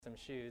some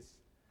shoes.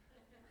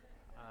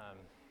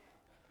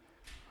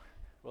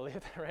 We'll leave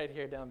that right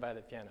here down by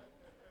the piano.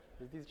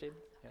 Is these Jaden's?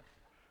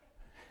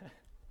 Yeah.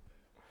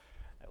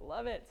 I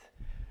love it.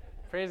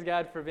 Praise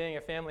God for being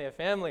a family of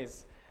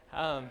families.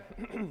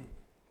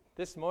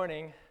 This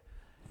morning,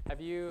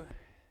 have you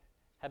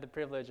had the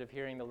privilege of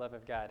hearing the love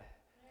of God?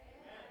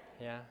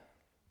 Yeah?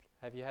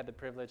 Have you had the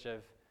privilege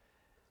of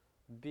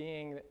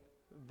being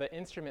the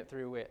instrument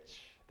through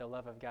which the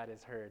love of God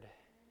is heard?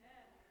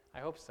 I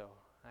hope so.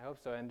 I hope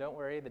so. And don't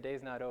worry, the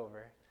day's not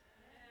over.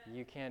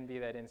 You can be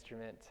that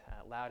instrument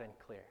loud and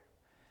clear.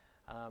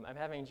 I'm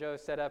having Joe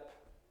set up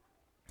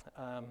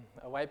a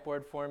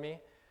whiteboard for me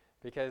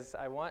because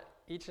I want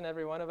each and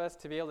every one of us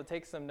to be able to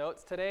take some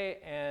notes today,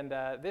 and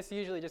this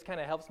usually just kind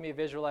of helps me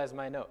visualize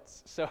my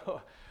notes.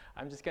 So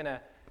I'm just going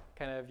to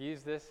kind of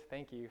use this.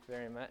 Thank you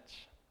very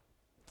much.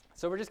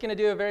 So we're just going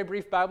to do a very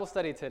brief Bible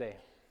study today.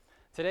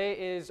 Today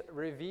is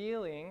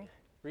Revealing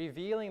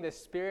the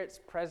Spirit's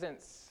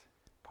Presence,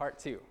 Part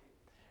 2.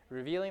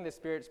 Revealing the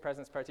Spirit's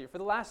Presence, Part 2. For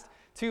the last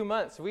 2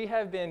 months, we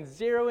have been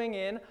zeroing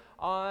in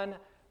on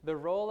the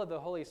role of the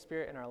Holy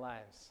Spirit in our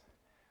lives.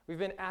 We've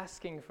been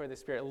asking for the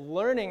Spirit,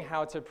 learning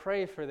how to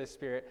pray for the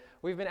Spirit.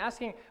 We've been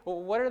asking,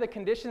 well, what are the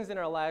conditions in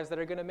our lives that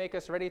are going to make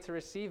us ready to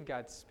receive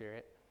God's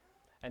Spirit?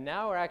 And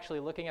now we're actually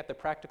looking at the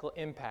practical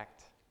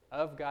impact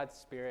of God's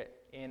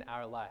Spirit in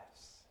our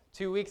lives.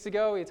 2 weeks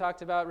ago, we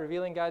talked about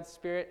revealing God's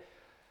Spirit,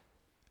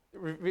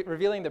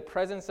 revealing the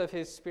presence of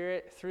His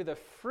Spirit through the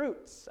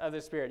fruits of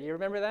the Spirit. You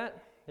remember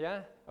that?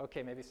 Yeah?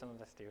 Okay, maybe some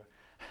of us do.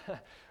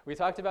 We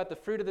talked about the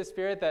fruit of the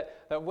Spirit,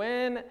 that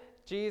when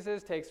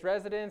Jesus takes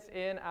residence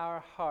in our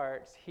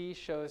hearts, He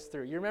shows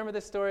through. You remember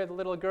the story of the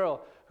little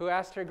girl who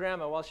asked her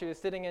grandma while she was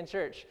sitting in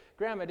church,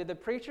 "Grandma, did the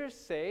preacher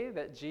say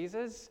that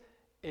Jesus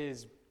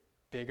is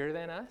bigger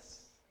than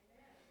us?"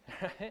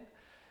 Right?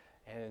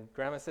 And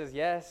Grandma says,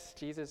 "Yes,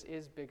 Jesus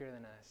is bigger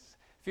than us."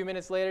 A few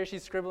minutes later,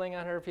 she's scribbling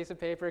on her piece of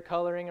paper,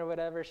 coloring or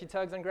whatever. She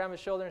tugs on Grandma's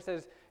shoulder and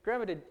says,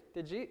 "Grandma, did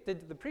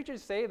the preacher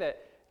say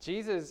that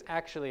Jesus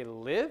actually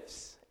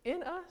lives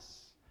in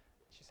us?"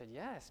 She said,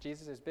 "Yes,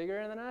 Jesus is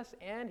bigger than us,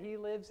 and He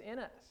lives in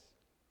us."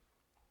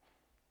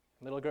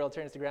 The little girl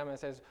turns to Grandma and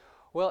says,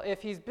 "Well,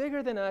 if He's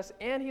bigger than us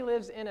and He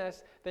lives in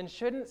us, then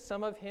shouldn't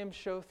some of Him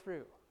show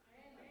through?"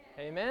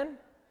 Amen?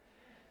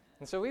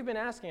 And so we've been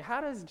asking, how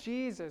does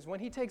Jesus, when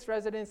He takes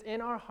residence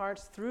in our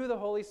hearts through the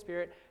Holy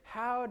Spirit,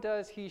 how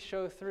does He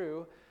show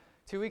through?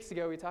 2 weeks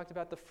ago, we talked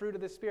about the fruit of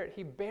the Spirit.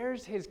 He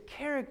bears His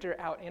character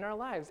out in our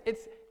lives.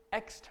 It's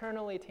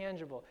externally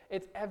tangible.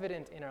 It's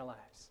evident in our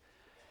lives.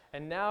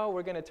 And now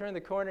we're going to turn the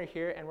corner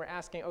here, and we're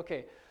asking,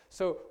 okay,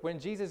 so when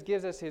Jesus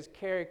gives us His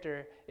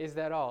character, is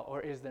that all,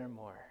 or is there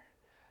more?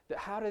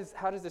 How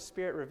does the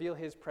Spirit reveal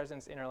His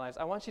presence in our lives?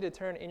 I want you to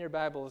turn in your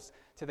Bibles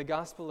to the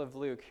Gospel of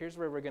Luke. Here's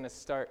where we're going to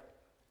start.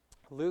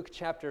 Luke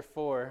chapter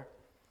 4.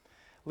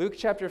 Luke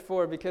chapter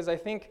 4, because I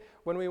think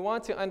when we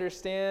want to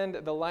understand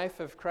the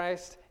life of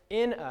Christ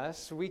in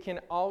us, we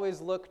can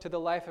always look to the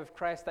life of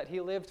Christ that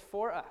He lived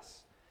for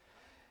us.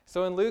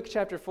 So in Luke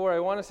chapter 4, I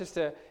want us just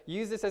to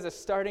use this as a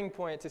starting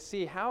point to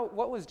see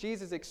what was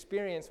Jesus'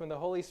 experience when the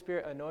Holy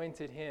Spirit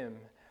anointed Him.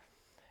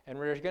 And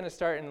we're going to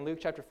start in Luke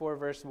chapter 4,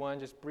 verse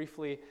 1, just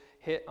briefly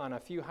hit on a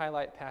few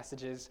highlight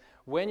passages.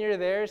 When you're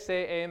there,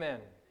 say amen.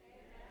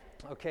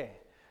 Okay,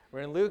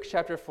 we're in Luke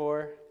chapter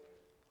 4.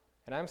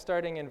 And I'm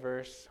starting in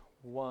verse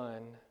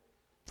 1,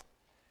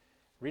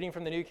 reading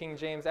from the New King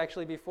James.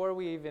 Actually, before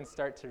we even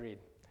start to read,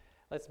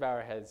 let's bow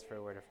our heads for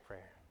a word of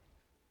prayer.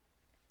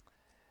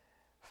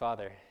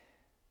 Father,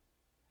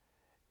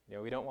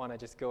 we don't want to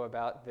just go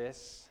about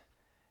this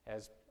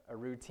as a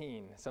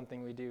routine,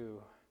 something we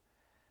do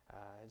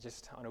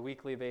just on a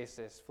weekly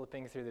basis,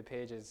 flipping through the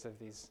pages of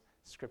these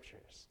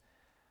scriptures.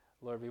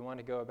 Lord, we want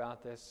to go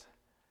about this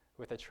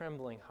with a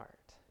trembling heart.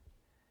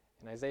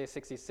 In Isaiah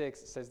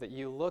 66, it says that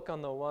you look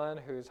on the one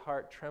whose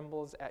heart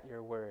trembles at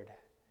your word.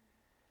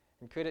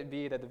 And could it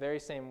be that the very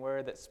same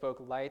word that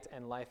spoke light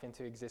and life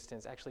into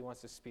existence actually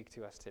wants to speak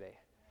to us today?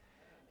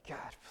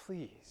 God,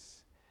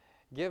 please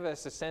give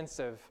us a sense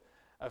of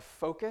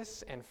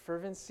focus and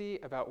fervency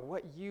about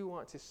what you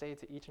want to say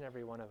to each and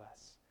every one of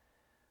us.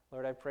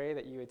 Lord, I pray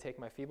that you would take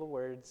my feeble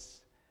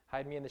words,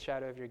 hide me in the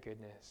shadow of your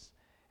goodness,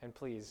 and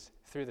please,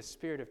 through the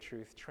Spirit of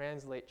truth,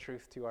 translate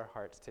truth to our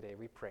hearts today,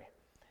 we pray.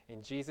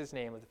 In Jesus'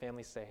 name, let the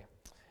family say,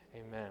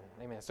 amen.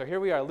 Amen. So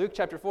here we are, Luke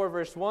chapter 4,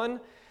 verse 1.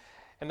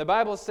 And the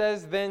Bible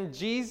says, then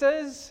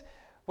Jesus,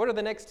 what are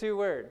the next two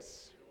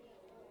words?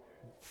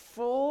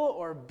 Full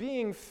or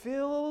being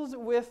filled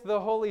with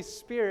the Holy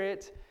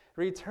Spirit,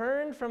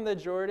 returned from the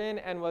Jordan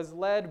and was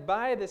led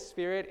by the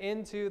Spirit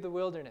into the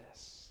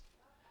wilderness.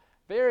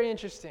 Very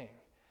interesting.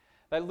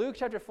 That Luke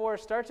chapter 4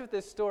 starts with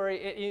this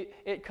story.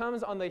 It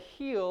comes on the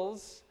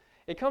heels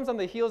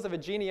of a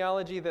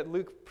genealogy that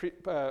Luke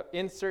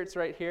inserts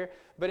right here.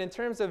 But in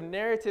terms of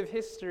narrative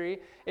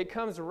history, it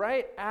comes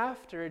right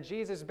after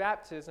Jesus'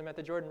 baptism at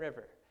the Jordan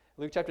River.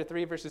 Luke chapter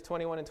 3, verses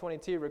 21 and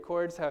 22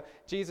 records how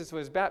Jesus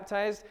was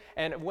baptized,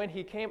 and when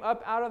he came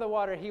up out of the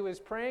water, he was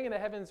praying, and the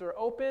heavens were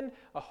open.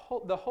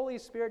 The Holy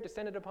Spirit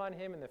descended upon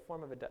him in the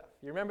form of a dove.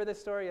 You remember this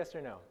story, yes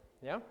or no?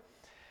 Yeah?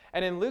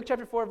 And in Luke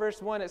chapter 4,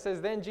 verse 1, it says,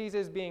 then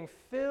Jesus being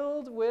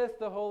filled with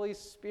the Holy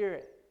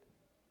Spirit.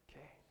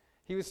 Okay.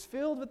 He was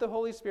filled with the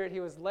Holy Spirit. He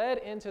was led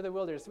into the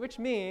wilderness, which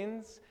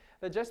means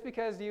that just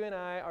because you and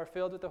I are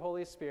filled with the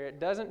Holy Spirit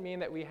doesn't mean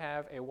that we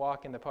have a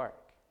walk in the park.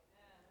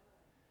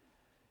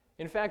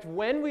 In fact,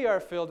 when we are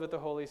filled with the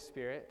Holy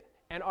Spirit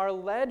and are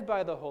led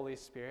by the Holy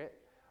Spirit,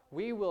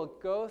 we will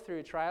go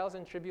through trials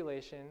and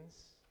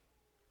tribulations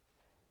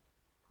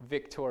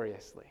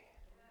victoriously.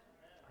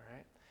 All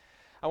right?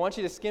 I want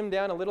you to skim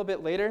down a little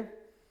bit later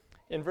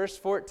in verse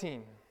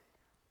 14.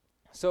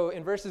 So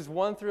in verses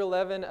 1 through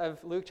 11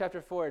 of Luke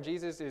chapter 4,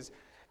 Jesus is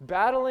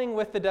battling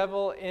with the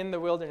devil in the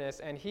wilderness,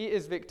 and he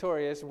is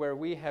victorious where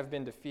we have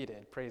been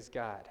defeated. Praise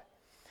God.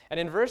 And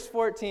in verse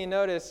 14,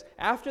 notice,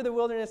 after the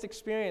wilderness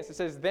experience, it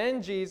says,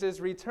 then Jesus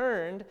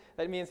returned.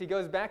 That means he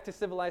goes back to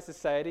civilized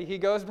society. He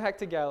goes back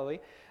to Galilee.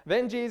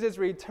 Then Jesus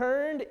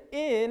returned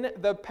in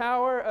the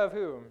power of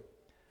whom?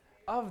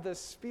 Of the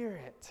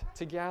Spirit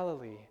to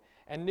Galilee.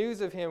 And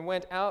news of him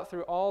went out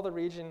through all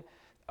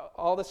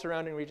the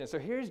surrounding region. So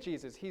here's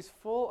Jesus. He's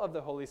full of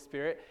the Holy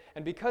Spirit.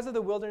 And because of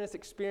the wilderness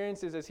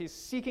experiences, as he's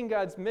seeking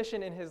God's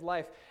mission in his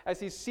life, as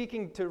he's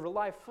seeking to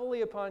rely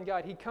fully upon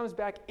God, he comes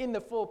back in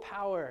the full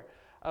power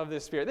of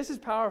the Spirit. This is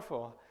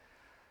powerful.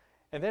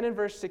 And then in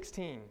verse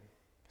 16,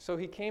 so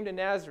he came to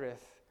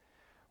Nazareth,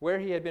 where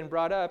he had been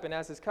brought up, and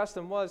as his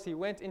custom was, he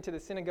went into the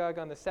synagogue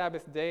on the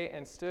Sabbath day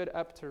and stood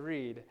up to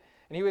read.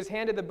 And he was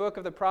handed the book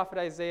of the prophet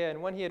Isaiah, and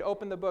when he had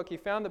opened the book, he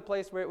found the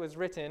place where it was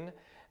written,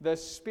 the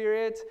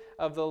Spirit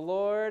of the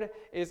Lord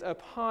is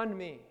upon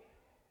me.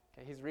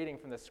 Okay, he's reading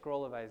from the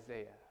scroll of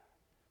Isaiah.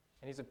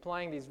 And he's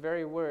applying these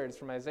very words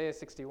from Isaiah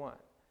 61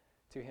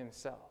 to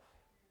himself.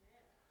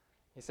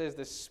 He says,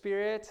 the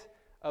Spirit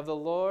of the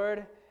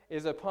Lord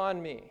is upon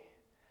me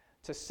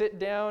to sit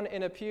down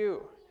in a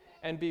pew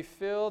and be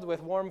filled with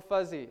warm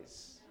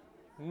fuzzies.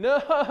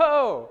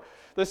 No!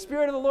 The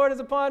Spirit of the Lord is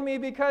upon me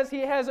because he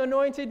has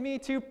anointed me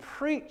to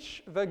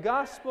preach the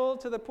gospel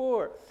to the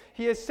poor.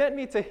 He has sent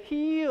me to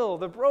heal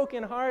the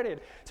brokenhearted,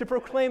 to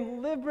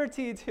proclaim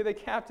liberty to the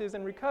captives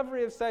and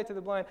recovery of sight to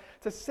the blind,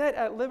 to set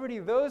at liberty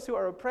those who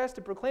are oppressed,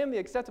 to proclaim the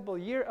acceptable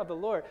year of the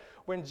Lord.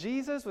 When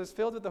Jesus was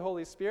filled with the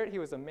Holy Spirit, he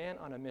was a man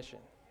on a mission.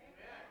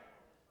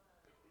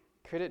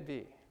 Could it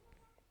be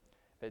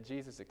that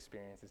Jesus'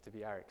 experience is to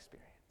be our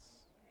experience?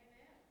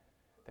 Amen.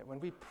 That when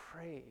we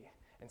pray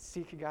and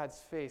seek God's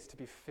face to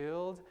be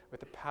filled with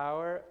the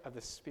power of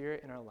the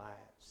Spirit in our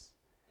lives,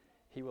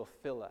 he will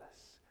fill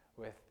us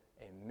with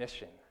a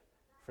mission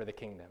for the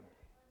kingdom.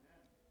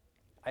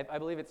 I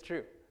believe it's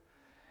true.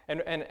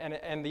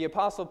 And the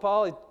Apostle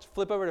Paul,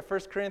 flip over to 1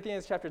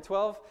 Corinthians chapter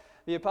 12.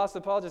 The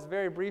Apostle Paul, just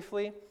very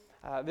briefly,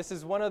 this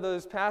is one of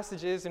those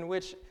passages in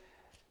which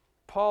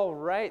Paul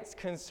writes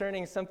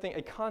concerning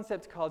a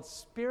concept called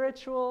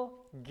spiritual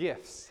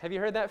gifts. Have you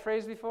heard that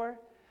phrase before?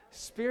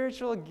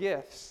 Spiritual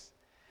gifts.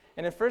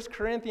 And in 1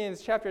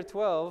 Corinthians chapter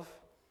 12,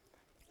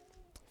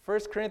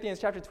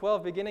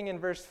 beginning in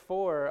verse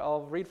 4,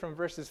 I'll read from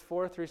verses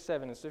 4 through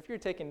 7. So if you're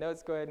taking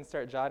notes, go ahead and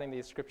start jotting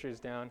these scriptures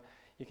down.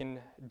 You can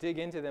dig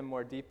into them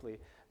more deeply.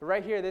 But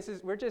right here,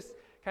 we're just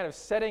kind of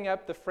setting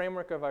up the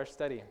framework of our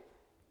study.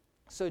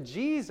 So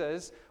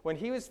Jesus, when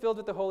he was filled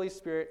with the Holy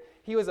Spirit,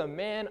 he was a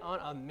man on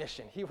a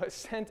mission. He was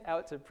sent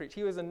out to preach.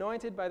 He was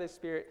anointed by the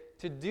Spirit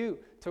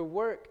to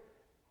work,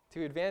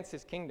 to advance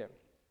his kingdom.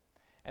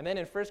 And then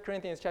in 1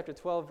 Corinthians chapter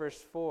 12,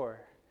 verse 4,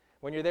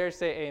 when you're there,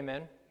 say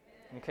amen.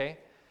 Okay?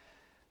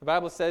 The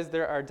Bible says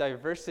there are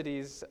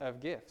diversities of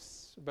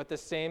gifts, but the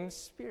same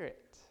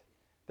Spirit.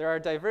 There are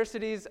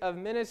diversities of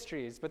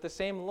ministries, but the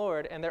same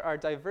Lord. And there are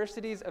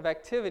diversities of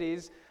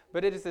activities,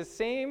 but it is the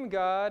same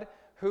God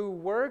who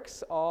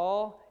works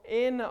all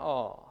in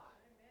all.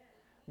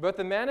 But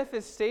the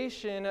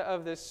manifestation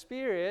of the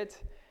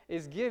Spirit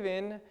is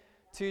given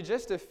to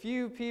just a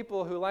few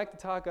people who like to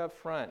talk up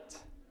front.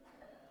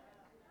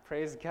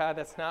 Praise God,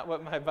 that's not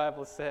what my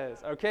Bible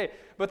says. Okay,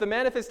 but the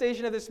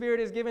manifestation of the Spirit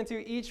is given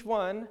to each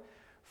one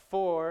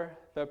for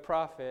the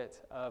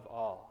profit of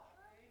all.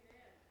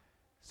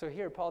 So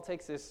here Paul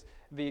takes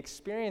the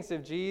experience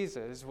of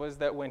Jesus was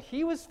that when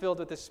he was filled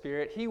with the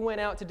Spirit, he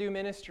went out to do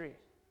ministry.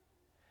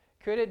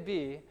 Could it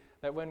be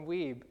that when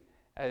we,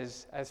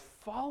 as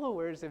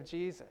followers of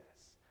Jesus,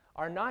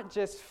 are not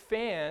just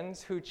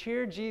fans who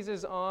cheer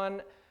Jesus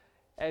on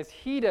as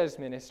he does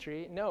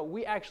ministry? No,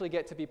 we actually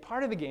get to be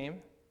part of the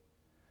game,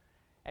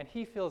 and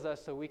he fills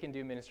us so we can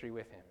do ministry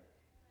with him.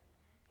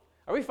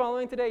 Are we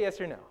following today,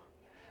 yes or no?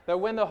 That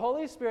when the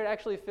Holy Spirit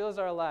actually fills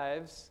our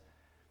lives,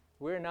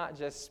 we're not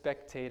just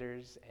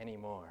spectators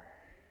anymore.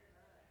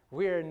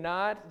 We're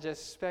not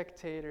just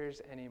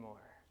spectators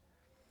anymore.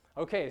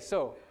 Okay,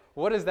 so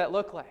what does that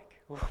look like?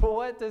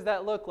 What does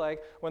that look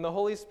like when the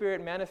Holy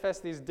Spirit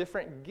manifests these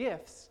different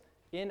gifts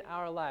in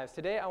our lives?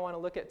 Today I want to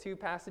look at two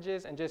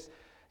passages and just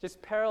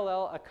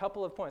parallel a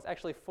couple of points,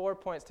 actually 4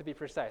 points to be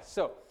precise.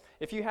 So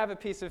if you have a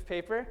piece of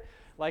paper,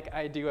 like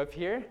I do up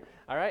here,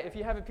 all right, if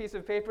you have a piece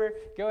of paper,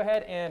 go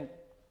ahead and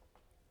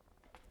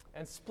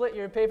split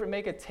your paper,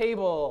 make a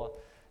table,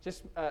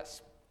 just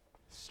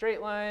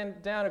straight line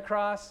down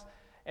across,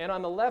 and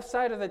on the left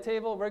side of the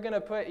table, we're going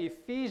to put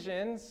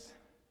Ephesians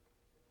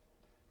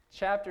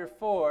chapter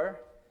 4,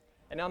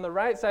 and on the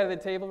right side of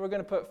the table, we're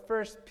going to put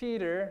 1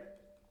 Peter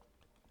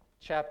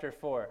chapter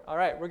 4. All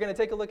right, we're going to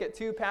take a look at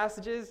two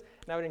passages,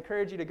 and I would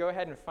encourage you to go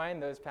ahead and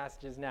find those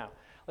passages now.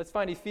 Let's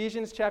find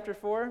Ephesians chapter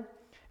 4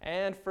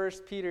 and 1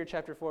 Peter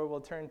chapter 4 we'll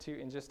turn to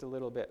in just a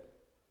little bit.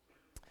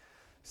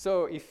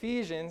 So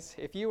Ephesians,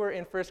 if you were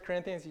in 1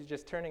 Corinthians, you're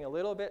just turning a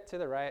little bit to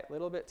the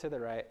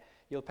right,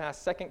 You'll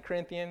pass 2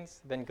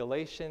 Corinthians, then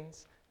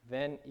Galatians,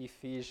 then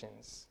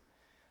Ephesians.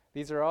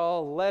 These are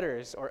all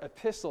letters or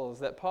epistles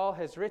that Paul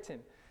has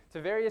written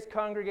to various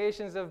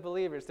congregations of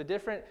believers, to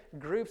different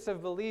groups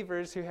of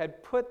believers who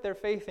had put their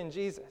faith in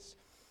Jesus.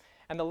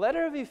 And the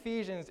letter of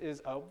Ephesians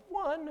is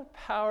one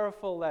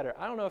powerful letter.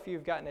 I don't know if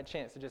you've gotten a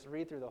chance to just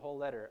read through the whole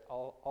letter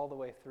all the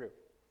way through.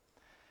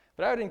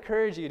 But I would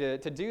encourage you to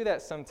do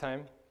that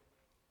sometime.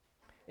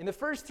 In the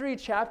first 3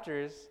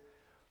 chapters,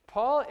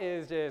 Paul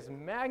is just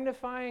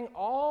magnifying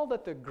all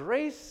that the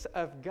grace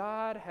of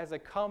God has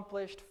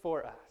accomplished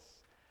for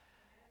us.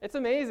 It's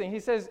amazing. He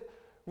says,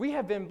 we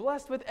have been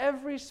blessed with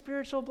every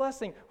spiritual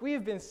blessing. We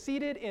have been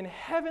seated in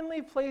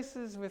heavenly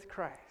places with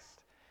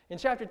Christ. In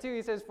chapter 2,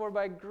 he says, for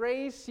by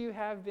grace you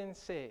have been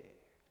saved,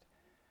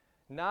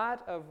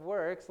 not of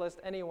works, lest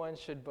anyone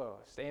should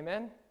boast.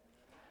 Amen?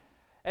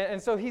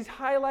 And so he's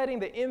highlighting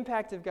the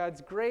impact of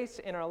God's grace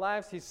in our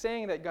lives. He's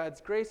saying that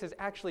God's grace has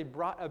actually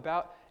brought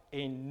about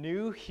a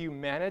new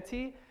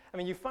humanity. I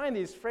mean, you find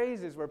these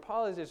phrases where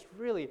Paul is just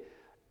really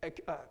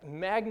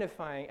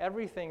magnifying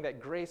everything that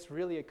grace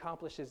really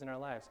accomplishes in our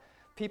lives.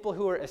 People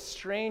who are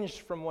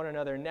estranged from one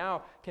another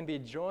now can be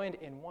joined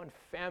in one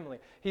family.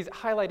 He's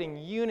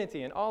highlighting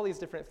unity and all these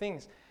different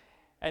things.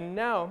 And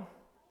now,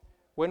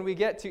 when we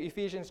get to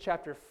Ephesians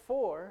chapter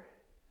 4,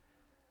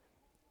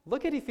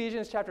 look at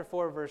Ephesians chapter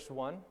 4, verse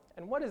 1.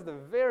 And what is the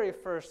very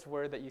first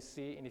word that you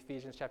see in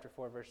Ephesians chapter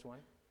 4, verse 1?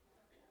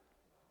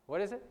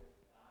 What is it?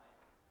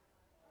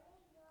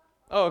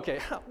 Oh, okay.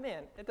 Oh,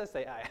 man, it does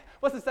say I.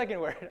 What's the second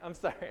word? I'm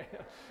sorry.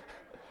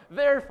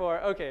 Therefore.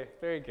 Okay,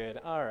 very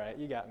good. All right,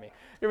 you got me.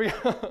 Here we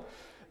go.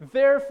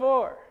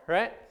 Therefore,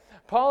 right?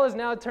 Paul is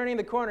now turning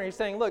the corner. He's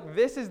saying, look,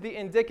 this is the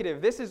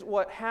indicative. This is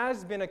what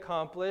has been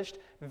accomplished.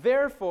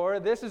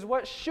 Therefore, this is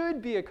what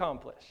should be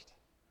accomplished.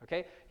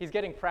 Okay? He's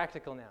getting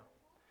practical now.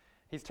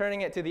 He's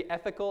turning it to the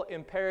ethical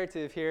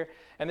imperative here,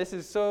 and this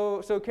is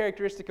so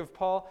characteristic of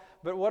Paul.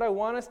 But what I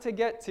want us to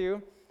get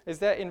to is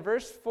that in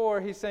verse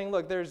 4, he's saying,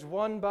 look, there's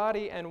one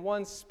body and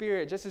one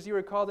Spirit, just as you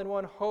were called in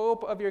one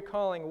hope of your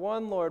calling,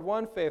 one Lord,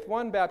 one faith,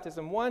 one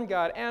baptism, one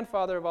God and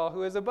Father of all,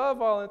 who is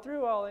above all and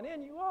through all and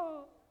in you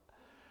all.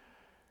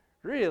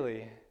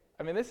 Really?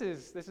 I mean, this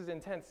is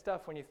intense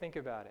stuff when you think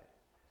about it.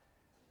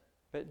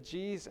 That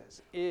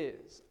Jesus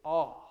is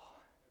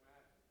all.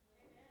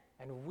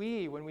 And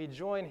we, when we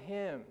join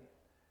him,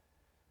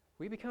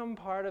 we become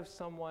part of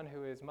someone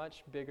who is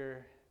much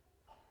bigger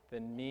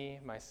than me,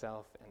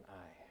 myself, and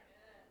I.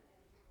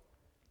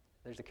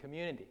 There's a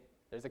community.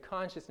 There's a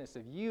consciousness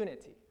of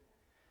unity.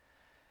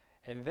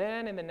 And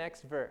then in the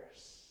next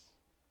verse,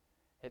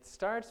 it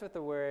starts with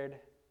the word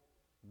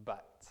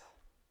but.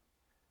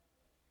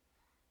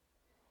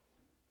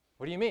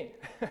 What do you mean?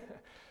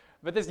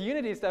 But this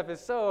unity stuff is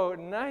so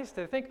nice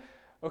to think,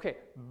 okay,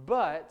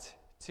 but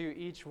to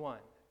each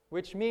one,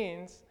 which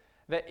means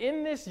that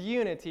in this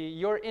unity,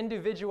 your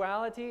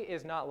individuality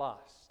is not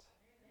lost.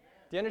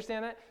 Do you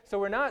understand that? So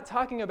we're not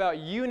talking about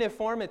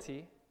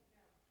uniformity.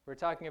 We're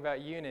talking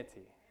about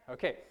unity.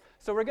 Okay,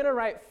 so we're going to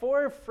write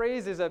 4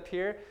 phrases up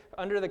here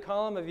under the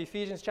column of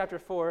Ephesians chapter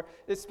 4.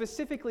 It's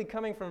specifically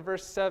coming from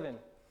verse 7.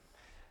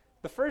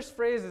 The first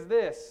phrase is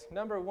this,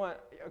 number 1.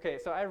 Okay,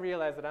 so I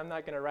realize that I'm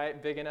not going to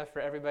write big enough for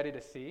everybody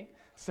to see.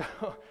 So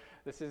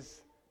this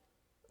is,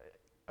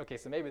 okay,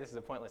 so maybe this is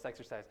a pointless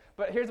exercise.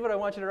 But here's what I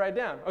want you to write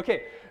down.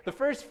 Okay, the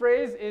first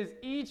phrase is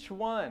each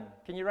one.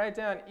 Can you write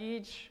down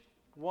each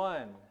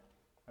one?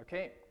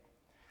 Okay,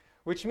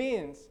 which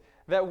means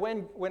that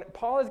when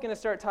Paul is going to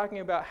start talking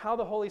about how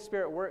the Holy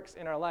Spirit works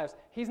in our lives,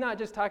 he's not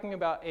just talking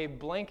about a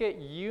blanket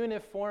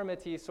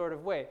uniformity sort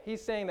of way.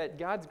 He's saying that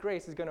God's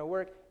grace is going to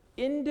work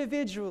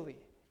individually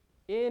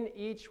in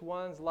each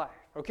one's life.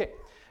 Okay,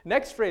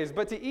 next phrase,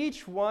 but to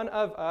each one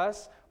of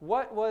us,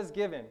 what was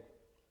given?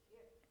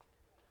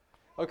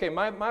 Okay,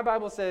 my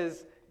Bible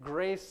says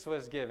grace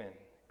was given.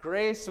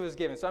 Grace was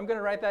given. So I'm going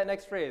to write that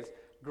next phrase.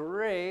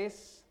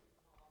 Grace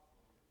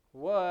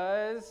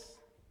was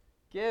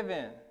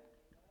given.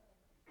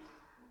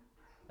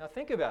 Now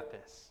think about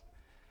this.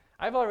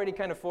 I've already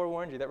kind of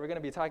forewarned you that we're going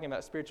to be talking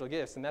about spiritual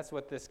gifts, and that's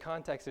what this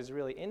context is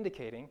really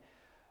indicating.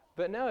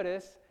 But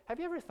notice, have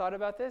you ever thought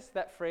about this?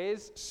 That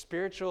phrase,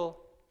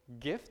 spiritual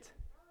gift?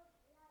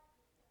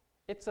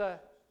 It's a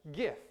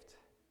gift.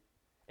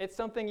 It's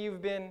something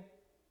you've been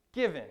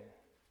given.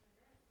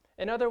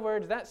 In other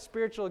words, that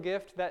spiritual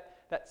gift,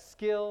 that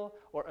skill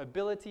or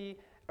ability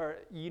or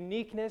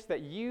uniqueness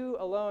that you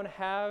alone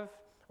have,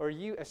 or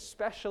you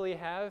especially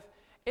have,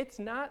 it's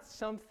not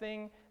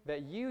something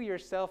that you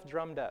yourself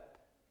drummed up.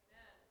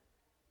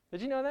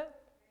 Did you know that?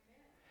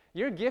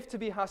 Your gift to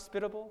be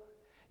hospitable,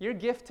 your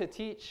gift to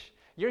teach,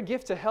 your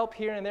gift to help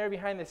here and there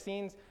behind the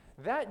scenes,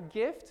 that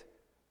gift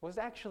was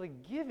actually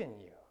given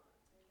you.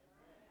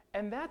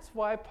 And that's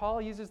why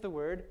Paul uses the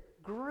word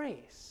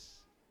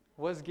grace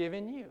was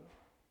given you.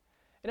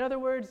 In other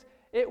words,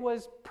 it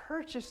was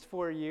purchased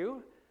for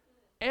you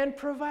and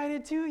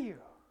provided to you.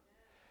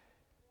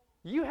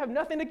 You have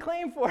nothing to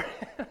claim for.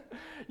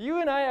 You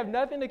and I have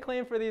nothing to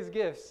claim for these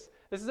gifts.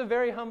 This is a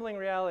very humbling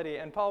reality,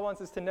 and Paul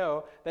wants us to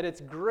know that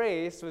it's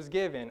grace was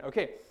given.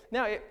 Okay,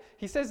 now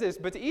he says this,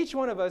 but to each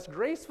one of us,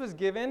 grace was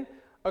given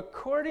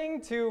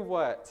according to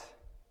what?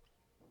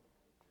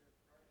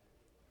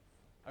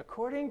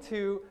 According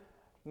to,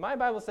 my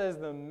Bible says,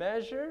 the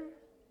measure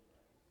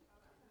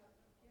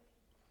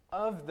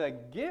of the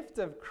gift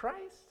of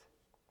Christ.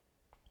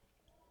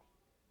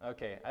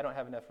 Okay, I don't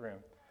have enough room.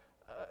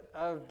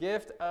 A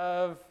gift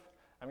of,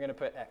 I'm going to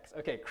put X.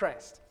 Okay,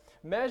 Christ.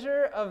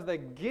 Measure of the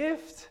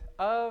gift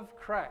of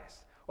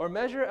Christ, or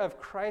measure of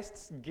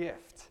Christ's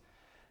gift.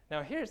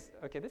 Now this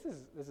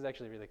is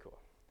actually really cool.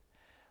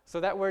 So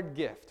that word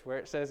gift, where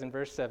it says in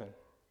verse 7,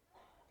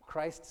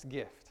 Christ's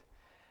gift.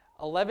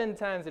 11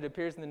 times it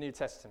appears in the New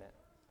Testament.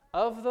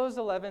 Of those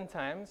 11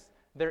 times,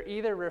 they're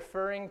either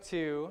referring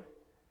to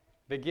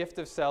the gift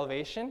of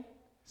salvation,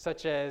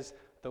 such as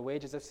the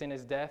wages of sin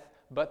is death,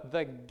 but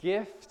the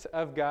gift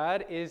of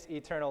God is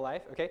eternal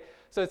life. Okay,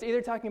 so it's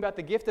either talking about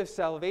the gift of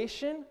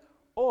salvation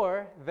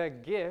or the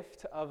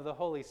gift of the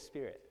Holy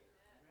Spirit.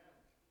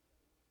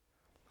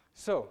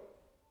 So,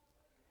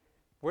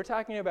 we're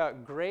talking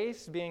about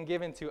grace being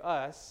given to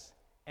us,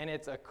 and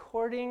it's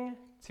according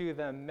to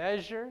the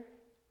measure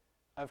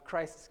of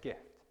Christ's gift.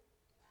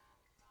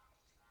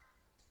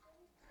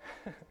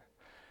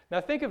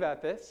 Now think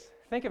about this.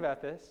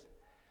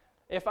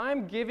 If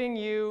I'm giving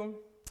you,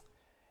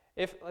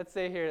 let's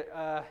say here,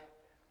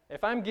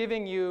 if I'm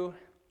giving you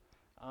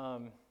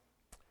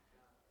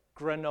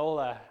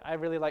granola, I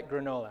really like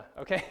granola,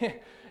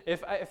 okay?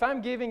 If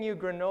I'm giving you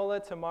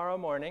granola tomorrow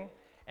morning,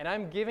 and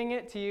I'm giving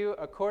it to you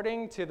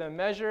according to the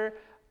measure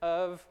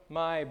of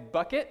my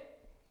bucket,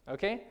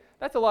 okay?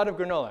 That's a lot of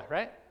granola,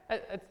 right?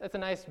 That's a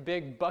nice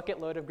big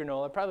bucket load of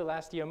granola, probably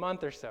lasts you a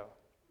month or so.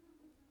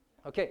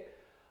 Okay,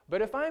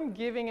 but if I'm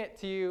giving it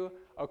to you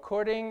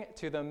according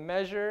to the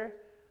measure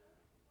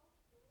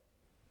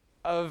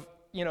of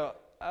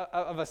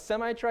a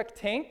semi-truck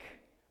tank,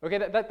 okay,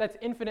 that's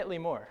infinitely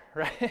more,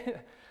 right?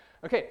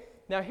 Okay,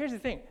 now here's the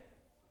thing.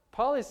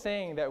 Paul is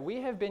saying that we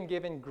have been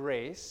given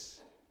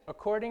grace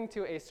according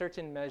to a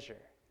certain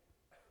measure.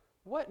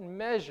 What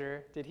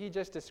measure did he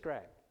just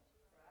describe?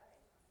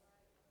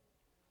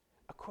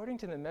 According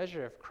to the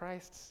measure of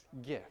Christ's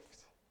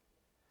gift.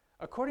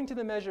 According to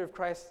the measure of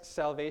Christ's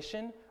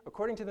salvation,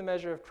 according to the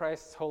measure of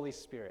Christ's Holy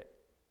Spirit.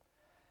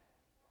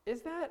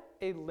 Is that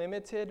a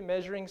limited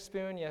measuring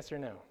spoon, yes or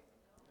no?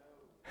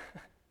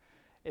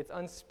 It's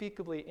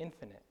unspeakably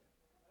infinite.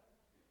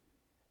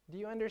 Do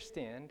you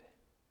understand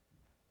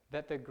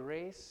that the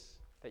grace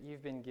that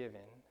you've been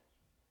given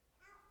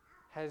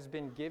has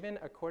been given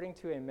according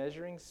to a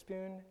measuring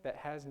spoon that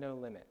has no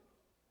limit?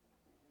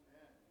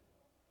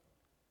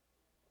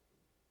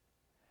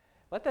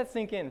 Let that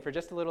sink in for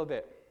just a little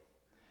bit.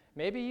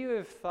 Maybe you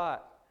have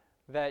thought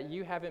that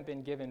you haven't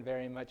been given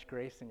very much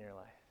grace in your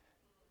life.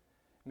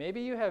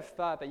 Maybe you have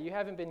thought that you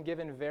haven't been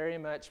given very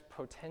much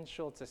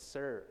potential to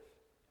serve.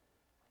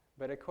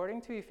 But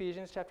according to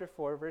Ephesians chapter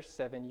 4, verse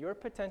 7, your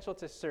potential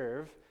to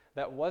serve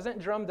that wasn't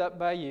drummed up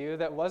by you,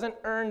 that wasn't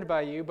earned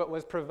by you, but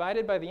was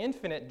provided by the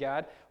infinite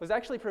God, was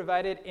actually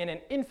provided in an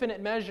infinite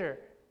measure,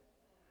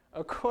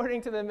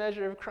 according to the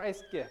measure of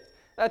Christ's gift.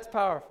 That's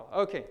powerful.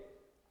 Okay,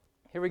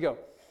 here we go.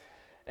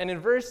 And in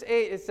verse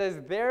 8, it says,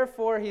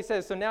 therefore, he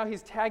says, so now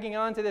he's tagging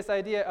on to this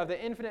idea of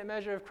the infinite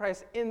measure of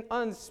Christ's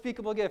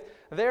unspeakable gift.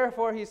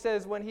 Therefore, he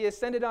says, when he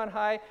ascended on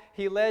high,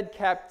 he led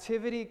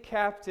captivity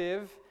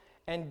captive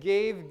and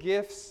gave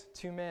gifts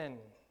to men.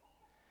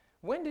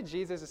 When did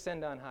Jesus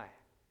ascend on high?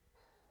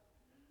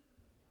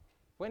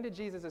 When did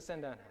Jesus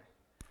ascend on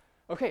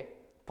high? Okay,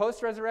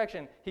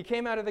 post-resurrection, he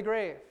came out of the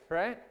grave,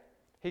 right?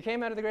 He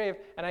came out of the grave,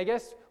 and I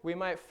guess we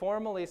might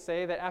formally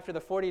say that after the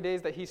 40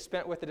 days that he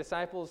spent with the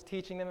disciples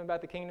teaching them about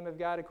the kingdom of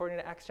God, according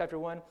to Acts chapter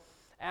 1,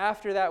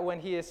 after that, when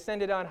he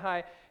ascended on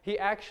high, he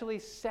actually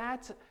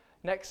sat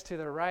next to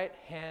the right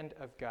hand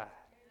of God.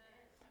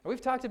 And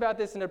we've talked about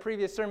this in a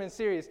previous sermon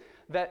series,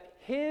 that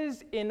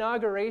his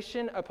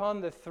inauguration upon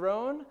the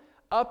throne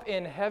up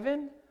in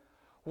heaven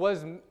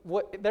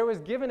there was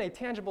given a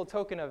tangible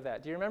token of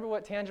that. Do you remember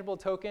what tangible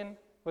token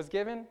was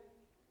given?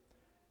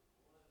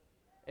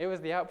 It was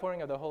the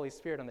outpouring of the Holy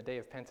Spirit on the day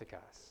of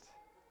Pentecost.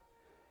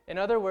 In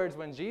other words,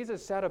 when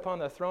Jesus sat upon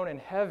the throne in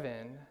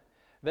heaven,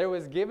 there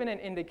was given an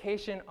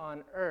indication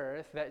on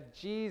earth that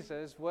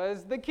Jesus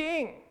was the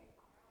King.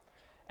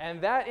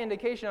 And that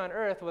indication on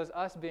earth was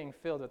us being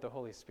filled with the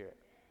Holy Spirit.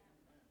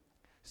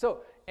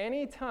 So,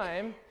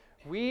 anytime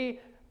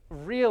we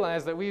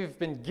realize that we've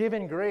been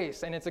given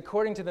grace and it's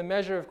according to the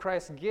measure of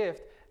Christ's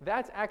gift,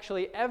 that's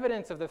actually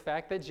evidence of the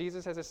fact that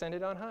Jesus has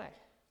ascended on high.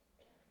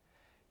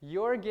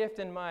 Your gift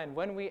and mine,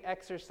 when we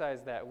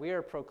exercise that, we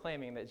are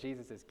proclaiming that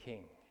Jesus is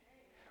King.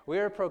 We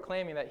are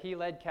proclaiming that he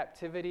led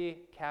captivity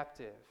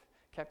captive.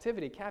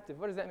 Captivity captive,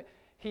 what does that mean?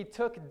 He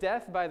took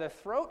death by the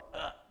throat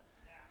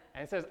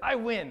and says, I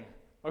win.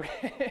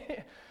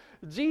 Okay?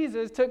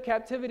 Jesus took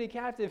captivity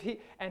captive,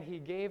 and he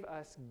gave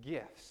us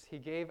gifts. He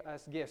gave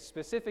us gifts,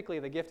 specifically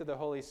the gift of the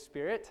Holy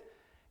Spirit,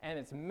 and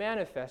it's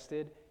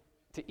manifested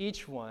to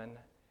each one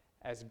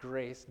as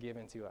grace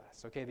given to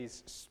us. Okay,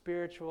 these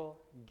spiritual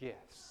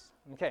gifts.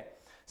 Okay,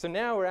 so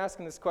now we're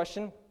asking this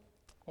question.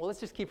 Well, let's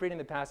just keep reading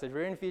the passage.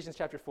 We're in Ephesians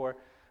chapter 4,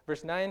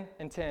 verse 9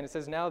 and 10. It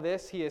says, now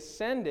this, he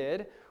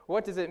ascended.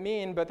 What does it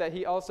mean but that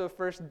he also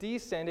first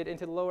descended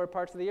into the lower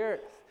parts of the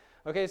earth?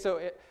 Okay, so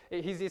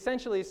he's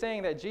essentially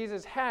saying that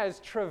Jesus has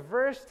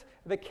traversed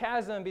the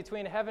chasm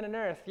between heaven and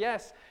earth.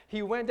 Yes,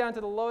 he went down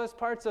to the lowest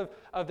parts of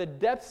the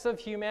depths of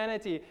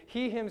humanity.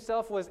 He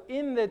himself was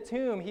in the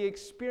tomb. He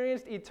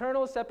experienced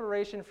eternal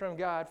separation from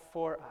God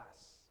for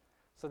us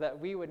so that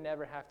we would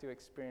never have to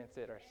experience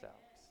it ourselves.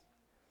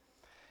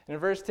 In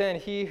verse 10,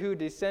 he who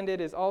descended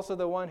is also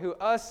the one who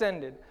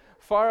ascended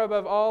far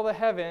above all the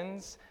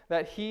heavens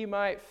that he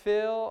might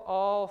fill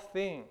all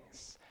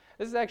things.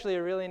 This is actually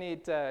a really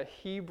neat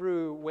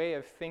Hebrew way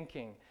of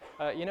thinking.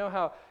 You know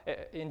how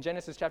in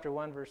Genesis chapter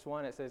 1, verse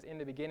 1, it says, in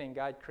the beginning,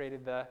 God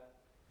created the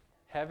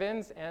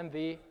heavens and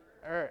the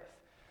earth.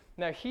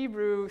 Now,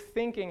 Hebrew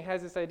thinking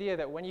has this idea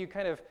that when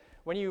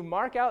you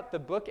mark out the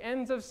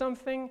bookends of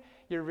something,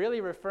 you're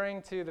really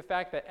referring to the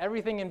fact that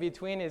everything in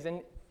between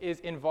is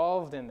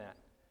involved in that.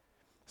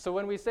 So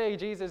when we say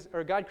Jesus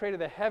or God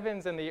created the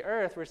heavens and the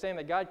earth, we're saying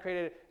that God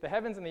created the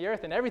heavens and the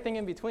earth and everything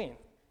in between.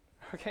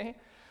 Okay?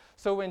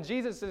 So when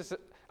Jesus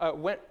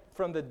went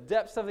from the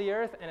depths of the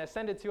earth and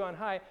ascended to on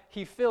high,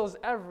 he fills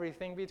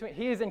everything between.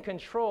 He is in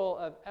control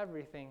of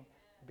everything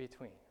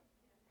between,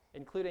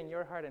 including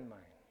your heart and mine.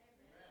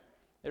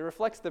 It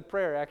reflects the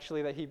prayer,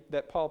 actually,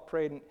 that Paul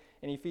prayed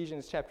in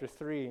Ephesians chapter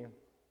 3.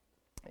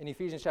 In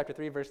Ephesians chapter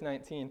 3, verse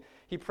 19,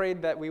 he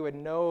prayed that we would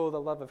know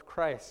the love of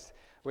Christ,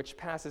 which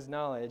passes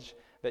knowledge,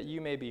 that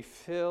you may be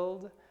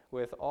filled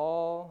with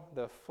all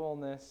the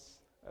fullness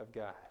of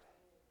God.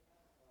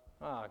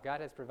 Oh, God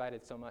has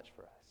provided so much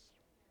for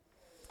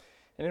us.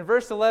 And in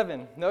verse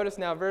 11, notice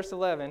now, verse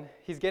 11,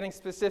 he's getting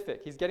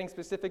specific. He's getting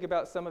specific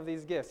about some of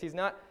these gifts. He's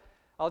not,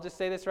 I'll just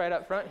say this right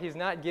up front, he's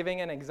not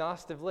giving an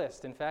exhaustive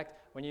list. In fact,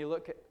 when you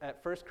look at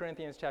 1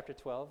 Corinthians chapter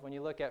 12, when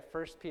you look at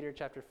 1 Peter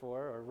chapter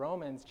 4, or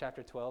Romans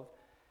chapter 12,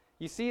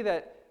 you see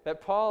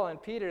that Paul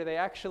and Peter, they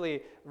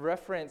actually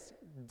reference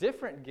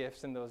different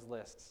gifts in those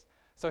lists.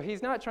 So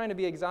he's not trying to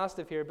be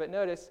exhaustive here, but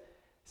notice,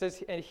 it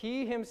says, and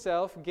he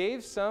himself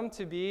gave some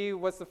to be,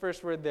 what's the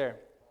first word there?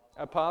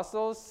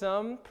 Apostles,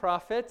 some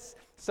prophets,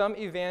 some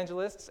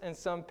evangelists, and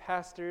some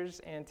pastors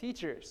and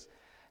teachers.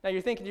 Now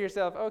you're thinking to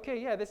yourself, okay,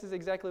 yeah, this is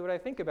exactly what I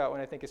think about when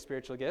I think of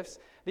spiritual gifts.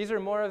 These are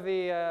more of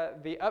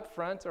the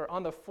upfront or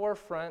on the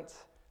forefront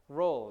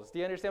roles. Do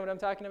you understand what I'm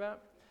talking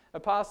about?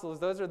 Apostles,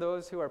 those are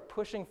those who are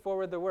pushing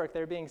forward the work.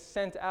 They're being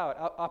sent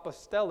out.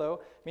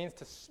 Apostello means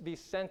to be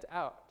sent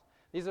out.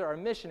 These are our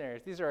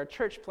missionaries. These are our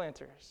church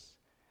planters.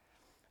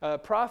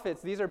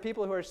 Prophets, these are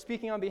people who are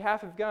speaking on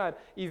behalf of God.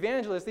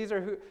 Evangelists, these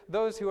are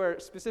those who are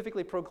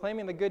specifically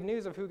proclaiming the good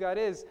news of who God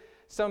is.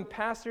 Some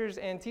pastors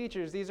and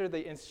teachers, these are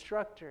the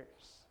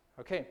instructors.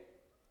 Okay.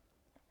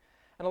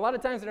 And a lot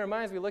of times in our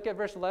minds, we look at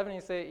verse 11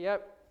 and you say,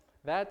 yep,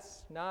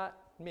 that's not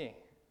me.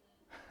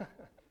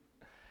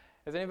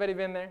 Has anybody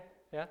been there?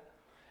 Yeah?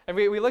 And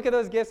we look at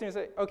those gifts and we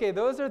say, okay,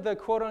 those are the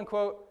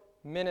quote-unquote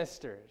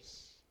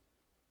ministers.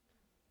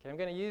 Okay, I'm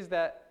going to use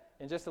that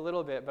in just a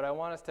little bit, but I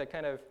want us to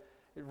kind of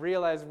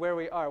realize where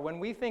we are. When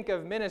we think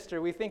of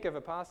minister, we think of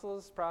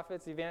apostles,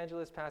 prophets,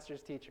 evangelists,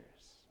 pastors, teachers.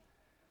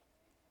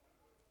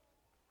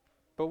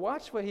 But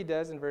watch what he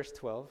does in verse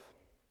 12.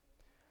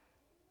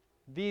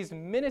 These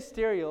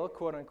ministerial,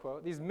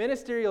 quote-unquote, these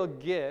ministerial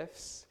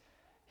gifts,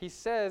 he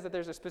says that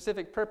there's a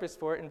specific purpose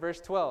for it in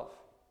verse 12.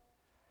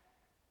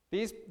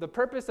 The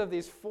purpose of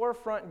these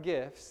forefront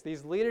gifts,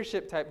 these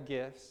leadership-type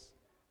gifts,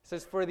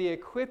 says for the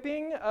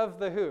equipping of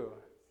the who?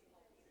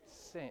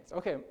 Saints.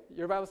 Okay,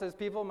 your Bible says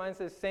people, mine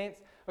says saints.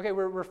 Okay,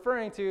 we're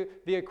referring to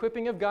the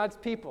equipping of God's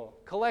people,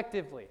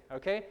 collectively,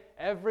 okay?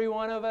 Every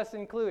one of us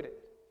included.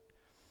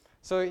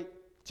 So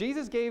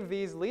Jesus gave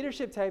these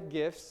leadership-type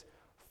gifts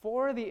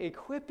for the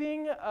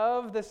equipping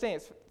of the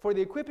saints, for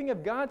the equipping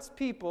of God's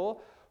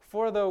people,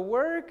 for the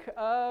work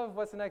of,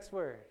 what's the next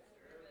word?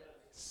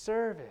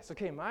 Service.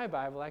 Okay, my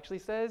Bible actually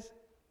says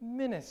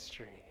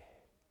ministry.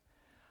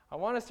 I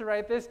want us to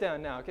write this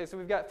down now. Okay, so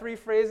we've got 3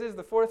 phrases.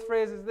 The 4th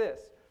phrase is this.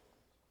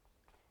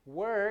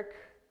 Work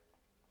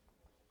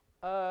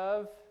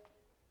of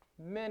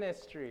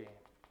ministry.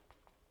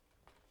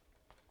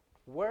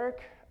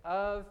 Work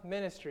of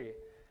ministry.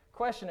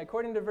 Question,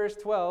 according to verse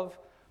 12,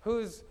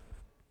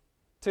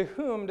 to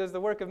whom does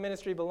the work of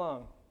ministry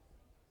belong?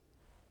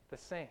 The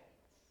saints,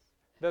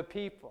 the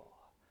people.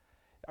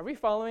 Are we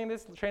following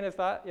this train of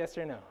thought? Yes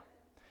or no?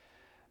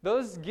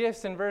 Those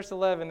gifts in verse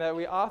 11 that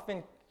we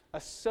often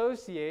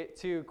associate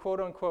to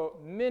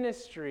quote-unquote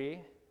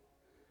ministry,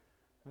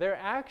 they're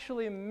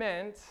actually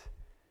meant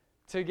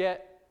to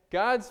get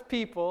God's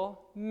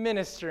people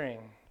ministering.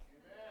 Amen.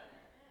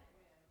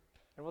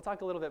 And we'll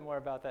talk a little bit more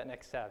about that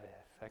next Sabbath,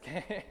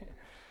 okay?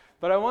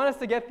 But I want us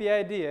to get the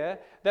idea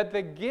that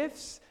the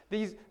gifts,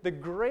 the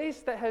grace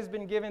that has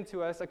been given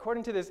to us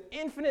according to this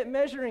infinite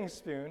measuring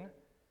spoon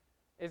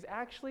is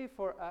actually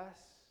for us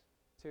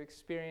to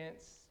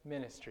experience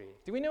ministry.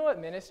 Do we know what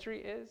ministry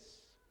is?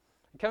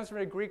 It comes from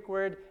the Greek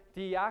word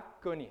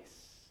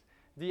diakonis.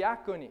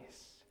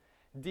 Diakonis.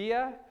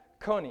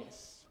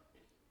 Diakonis.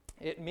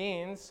 It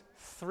means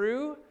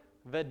through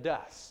the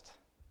dust.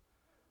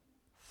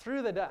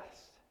 Through the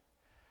dust.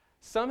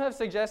 Some have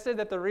suggested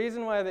that the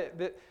reason why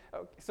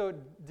so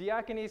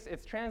diakonis,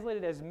 it's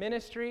translated as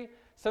ministry.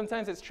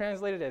 Sometimes it's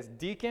translated as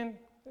deacon.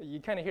 You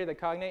kind of hear the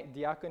cognate,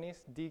 diakonis,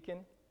 deacon.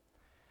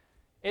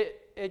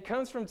 It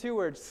comes from two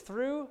words,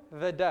 through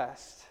the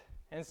dust.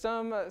 And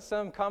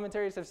some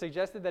commentaries have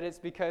suggested that it's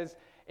because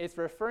it's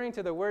referring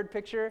to the word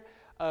picture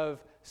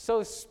of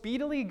so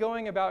speedily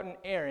going about an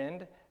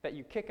errand that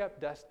you kick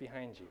up dust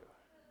behind you.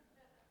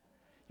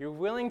 You're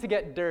willing to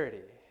get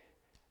dirty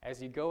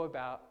as you go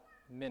about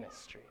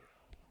ministry.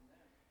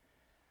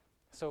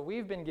 So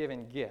we've been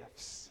given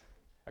gifts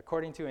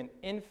according to an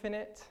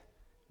infinite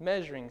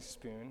measuring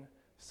spoon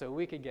so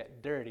we could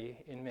get dirty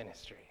in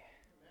ministry.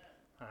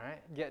 All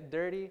right, get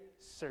dirty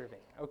serving.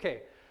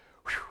 Okay,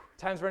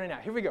 time's running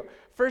out. Here we go.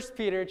 1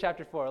 Peter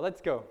chapter 4. Let's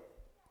go.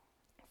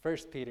 1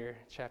 Peter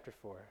chapter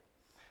 4.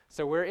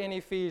 So we're in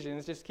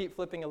Ephesians. Just keep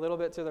flipping a little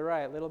bit to the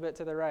right, a little bit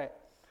to the right.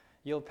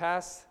 You'll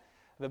pass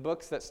the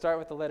books that start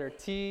with the letter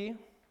T,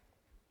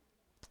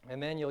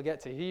 and then you'll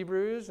get to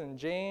Hebrews and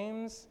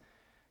James,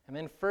 and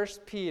then 1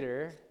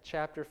 Peter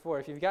chapter 4.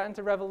 If you've gotten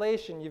to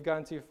Revelation, you've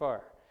gone too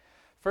far.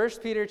 1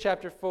 Peter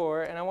chapter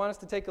 4, and I want us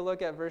to take a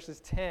look at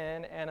verses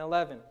 10 and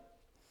 11.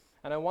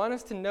 And I want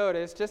us to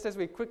notice, just as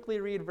we quickly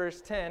read verse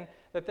 10,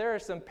 that there are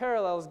some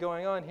parallels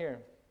going on here.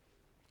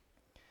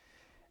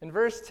 In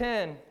verse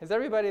 10, is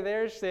everybody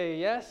there? Say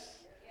yes?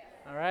 Yes.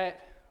 All right.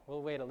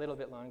 We'll wait a little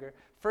bit longer.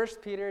 1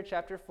 Peter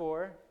chapter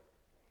 4,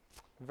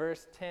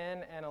 verse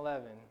 10 and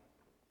 11.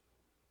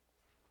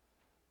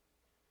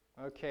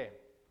 Okay.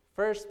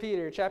 1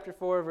 Peter chapter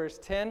 4, verse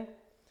 10.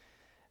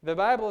 The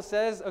Bible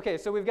says, okay,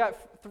 so we've got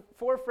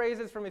four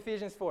phrases from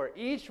Ephesians 4.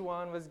 Each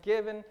one was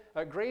given,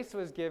 grace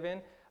was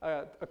given,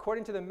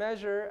 according to the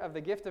measure of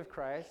the gift of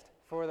Christ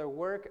for the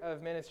work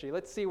of ministry.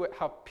 Let's see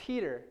how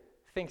Peter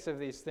thinks of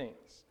these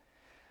things.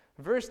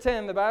 Verse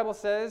 10, the Bible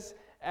says,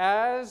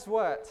 as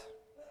what?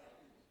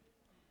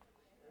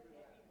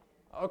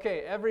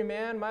 Okay, every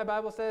man, my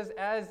Bible says,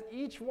 as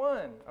each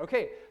one.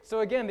 Okay, so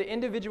again, the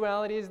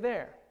individuality is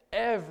there.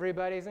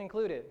 Everybody's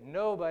included.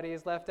 Nobody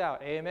is left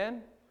out.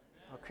 Amen?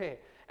 Okay,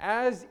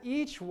 as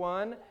each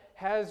one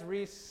has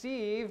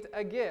received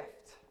a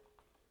gift.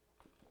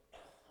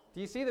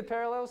 Do you see the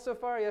parallels so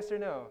far, yes or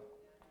no?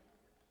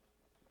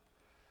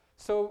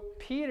 So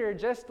Peter,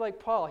 just like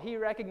Paul, he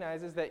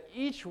recognizes that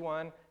each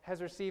one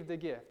has received a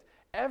gift.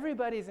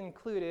 Everybody's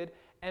included,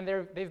 and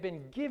they've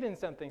been given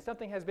something.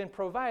 Something has been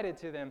provided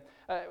to them.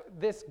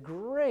 This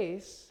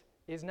grace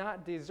is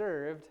not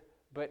deserved,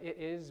 but it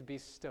is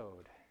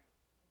bestowed.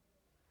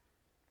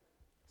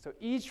 So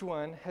each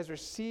one has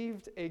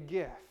received a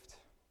gift.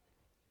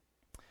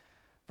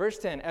 Verse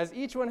 10, as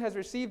each one has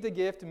received a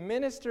gift,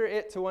 minister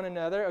it to one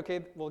another. Okay,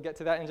 we'll get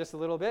to that in just a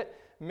little bit.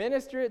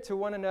 Minister it to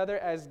one another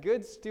as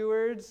good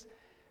stewards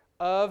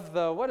of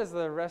the, what does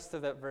the rest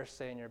of that verse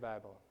say in your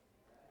Bible?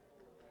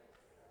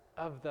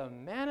 Of the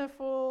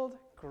manifold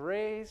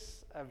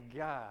grace of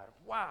God.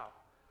 Wow.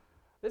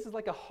 This is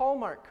like a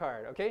Hallmark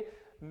card, okay?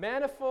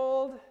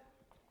 Manifold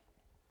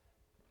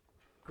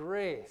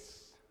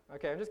grace.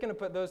 Okay, I'm just going to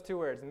put those two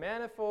words.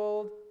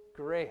 Manifold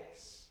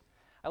grace.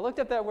 I looked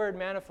up that word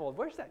manifold.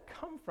 Where does that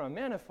come from,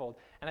 manifold?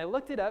 And I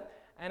looked it up,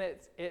 and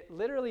it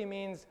literally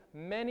means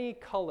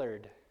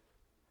many-colored.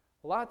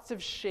 Lots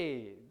of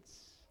shades.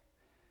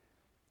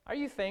 Are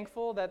you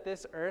thankful that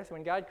this earth,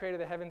 when God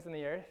created the heavens and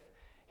the earth,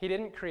 he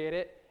didn't create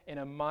it in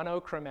a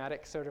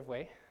monochromatic sort of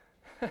way?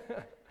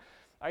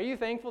 Are you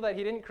thankful that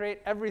he didn't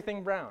create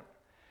everything brown?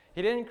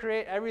 He didn't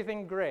create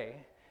everything gray.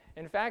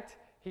 In fact,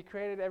 he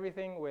created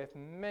everything with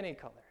many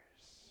colors.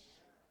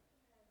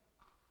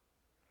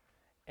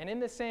 And in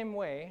the same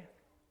way,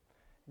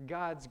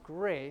 God's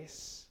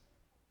grace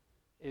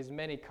is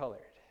many-colored.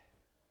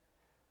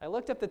 I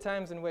looked up the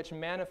times in which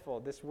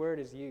manifold, this word,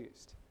 is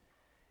used.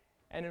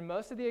 And in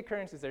most of the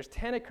occurrences, there's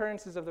 10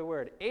 occurrences of the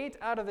word. 8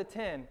 out of the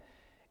 10,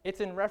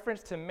 it's in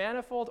reference to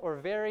manifold or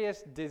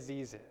various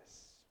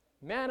diseases.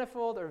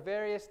 Manifold or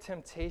various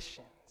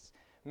temptations.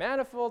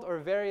 Manifold or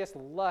various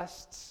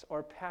lusts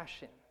or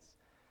passions.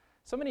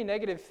 So many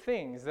negative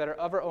things that are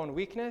of our own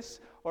weakness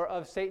or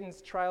of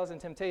Satan's trials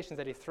and temptations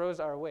that he throws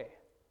our way.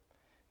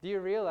 Do you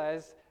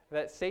realize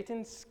that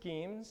Satan's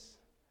schemes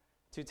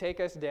to take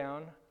us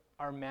down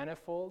are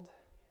manifold?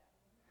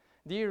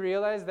 Do you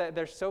realize that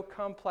they're so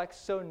complex,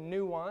 so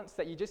nuanced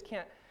that you just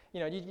can't,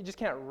 you just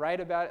can't write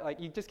about it, like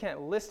you just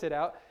can't list it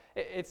out?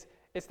 It's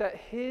that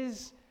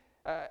his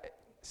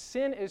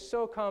sin is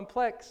so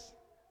complex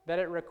that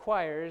it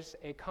requires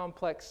a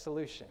complex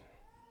solution.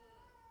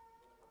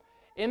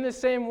 In the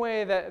same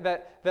way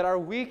that our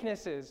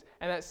weaknesses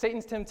and that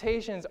Satan's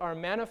temptations are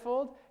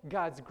manifold,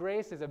 God's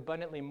grace is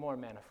abundantly more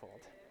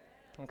manifold.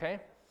 Okay?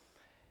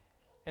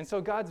 And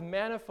so God's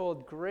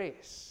manifold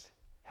grace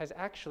has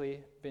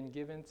actually been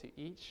given to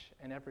each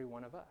and every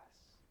one of us.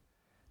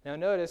 Now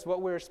notice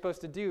what we're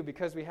supposed to do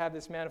because we have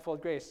this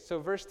manifold grace. So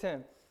verse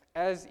 10,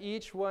 as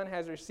each one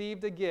has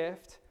received a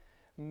gift,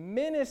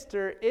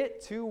 minister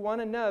it to one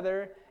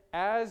another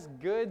as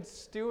good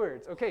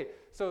stewards. Okay,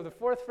 so the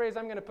fourth phrase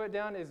I'm going to put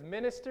down is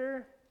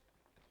minister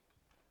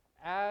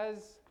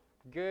as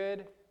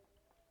good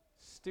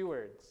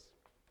stewards.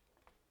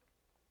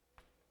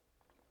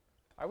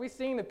 Are we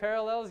seeing the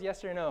parallels,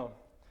 yes or no?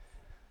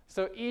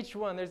 So each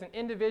one, there's an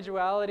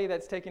individuality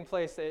that's taking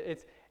place.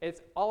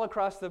 It's all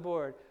across the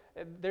board.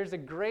 There's a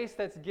grace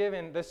that's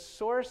given. The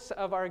source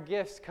of our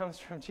gifts comes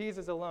from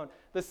Jesus alone.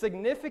 The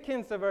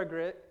significance of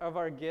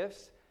our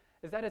gifts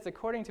is that it's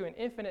according to an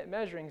infinite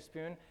measuring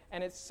spoon,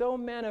 and it's so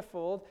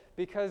manifold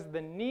because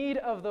the need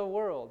of the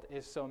world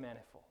is so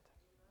manifold.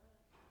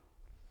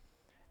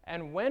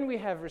 And when we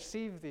have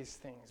received these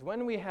things,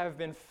 when we have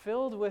been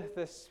filled with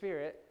the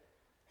Spirit,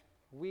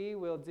 we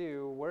will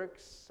do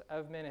works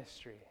of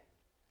ministry.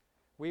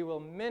 We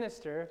will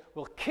minister,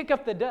 we'll kick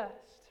up the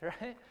dust,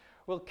 right?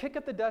 We'll kick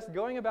up the dust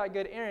going about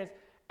good errands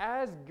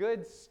as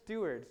good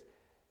stewards.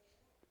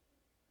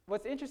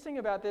 What's interesting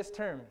about this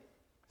term,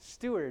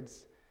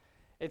 stewards,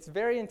 it's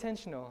very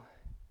intentional.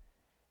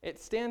 It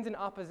stands in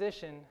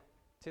opposition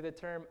to the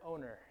term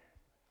owner.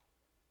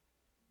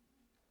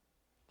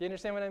 Do you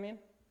understand what I mean?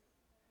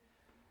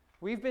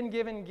 We've been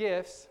given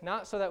gifts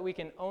not so that we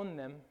can own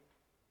them,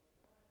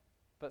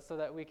 but so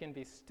that we can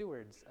be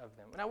stewards of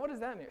them. Now, what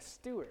does that mean? A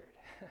steward.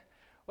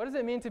 What does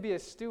it mean to be a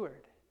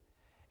steward?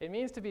 It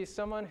means to be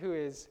someone who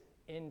is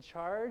in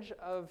charge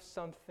of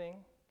something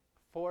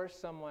for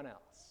someone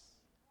else.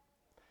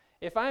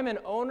 If I'm an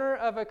owner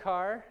of a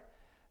car,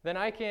 then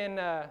I can,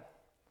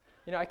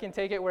 I can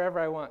take it wherever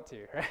I want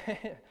to,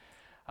 right?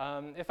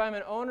 If I'm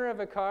an owner of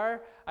a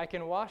car, I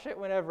can wash it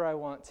whenever I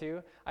want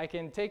to. I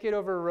can take it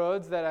over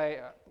roads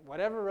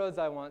whatever roads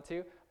I want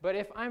to. But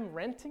if I'm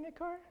renting a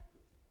car,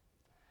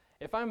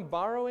 if I'm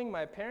borrowing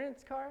my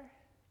parents' car,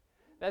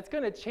 that's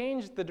going to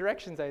change the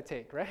directions I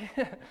take, right?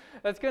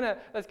 That's going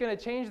to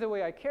change the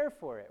way I care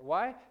for it.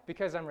 Why?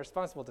 Because I'm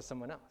responsible to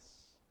someone else.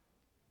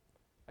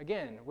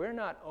 Again, we're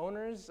not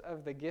owners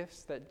of the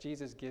gifts that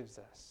Jesus gives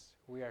us.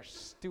 We are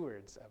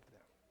stewards of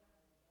them.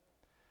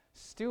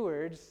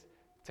 Stewards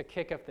to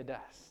kick up the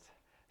dust.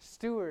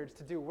 Stewards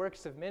to do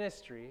works of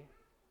ministry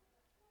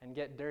and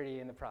get dirty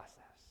in the process.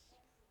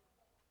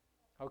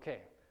 Okay,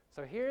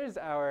 so here's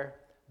our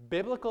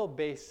biblical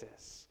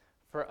basis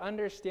for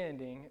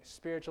understanding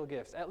spiritual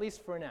gifts, at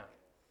least for now.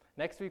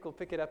 Next week we'll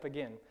pick it up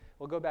again.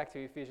 We'll go back to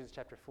Ephesians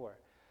chapter 4.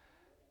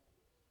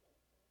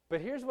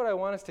 But here's what I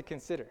want us to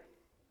consider.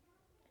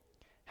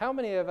 How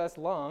many of us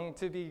long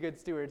to be good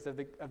stewards of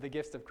the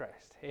gifts of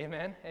Christ?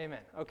 Amen?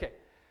 Amen. Okay.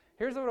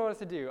 Here's what I want us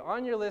to do.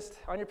 On your list,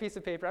 on your piece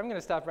of paper, I'm going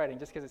to stop writing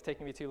just because it's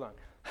taking me too long.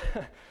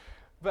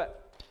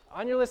 But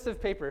on your list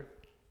of paper,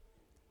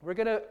 we're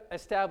going to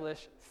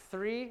establish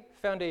 3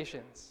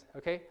 foundations,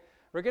 okay?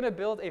 We're going to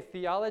build a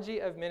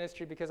theology of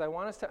ministry because I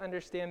want us to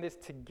understand this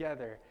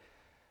together.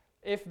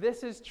 If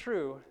this is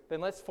true,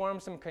 then let's form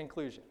some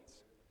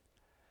conclusions.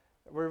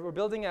 We're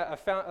building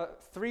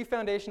 3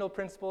 foundational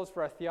principles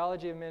for our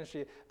theology of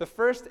ministry. The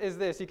first is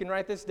this. You can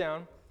write this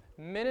down.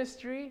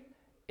 Ministry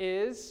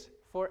is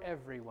for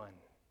everyone.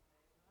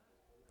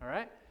 All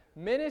right?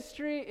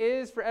 Ministry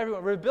is for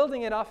everyone. We're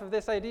building it off of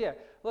this idea.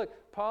 Look,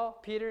 Paul,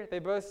 Peter, they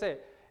both say,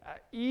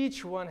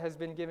 each one has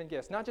been given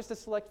gifts, not just a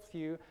select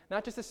few,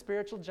 not just the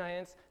spiritual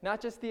giants,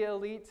 not just the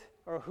elite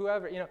or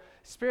whoever.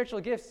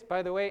 Spiritual gifts,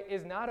 by the way,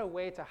 is not a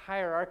way to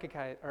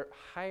hierarchize or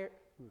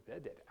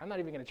I'm not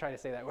even going to try to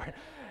say that word.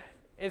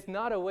 It's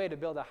not a way to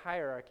build a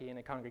hierarchy in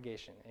a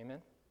congregation.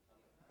 Amen?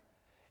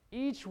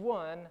 Each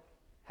one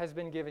has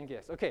been given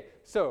gifts. Okay,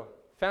 so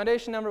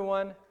foundation number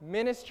 1,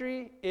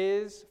 ministry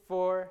is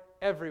for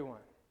everyone.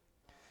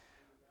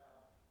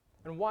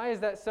 And why is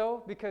that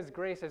so? Because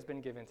grace has been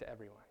given to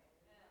everyone.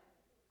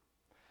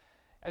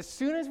 As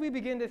soon as we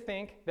begin to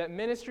think that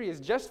ministry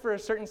is just for a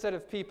certain set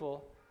of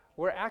people,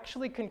 we're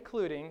actually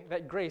concluding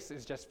that grace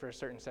is just for a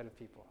certain set of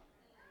people.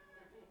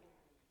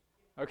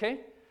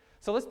 Okay?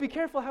 So let's be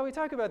careful how we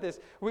talk about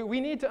this.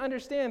 We need to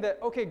understand that,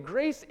 okay,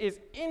 grace is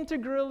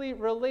integrally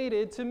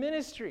related to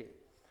ministry.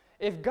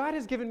 If God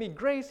has given me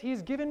grace,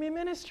 He's given me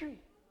ministry.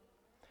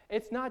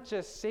 It's not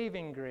just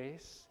saving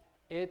grace,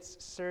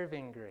 it's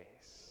serving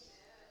grace.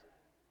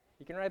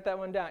 You can write that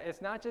one down.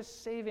 It's not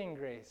just saving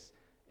grace,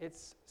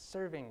 it's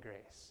serving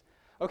grace.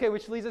 Okay,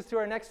 which leads us to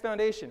our next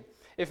foundation.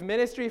 If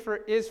ministry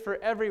is for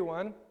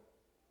everyone,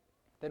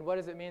 then what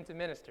does it mean to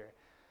minister?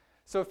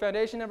 So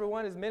foundation number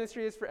 1 is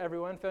ministry is for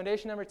everyone.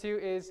 Foundation number 2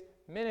 is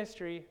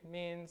ministry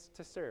means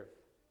to serve.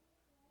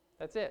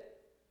 That's it.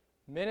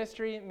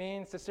 Ministry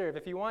means to serve.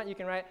 If you want, you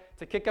can write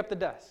to kick up the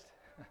dust,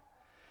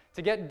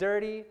 to get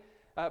dirty,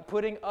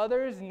 putting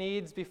others'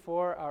 needs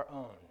before our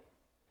own.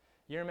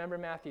 You remember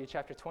Matthew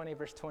chapter 20,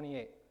 verse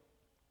 28.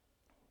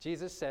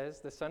 Jesus says,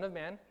 the Son of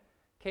Man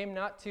came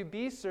not to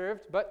be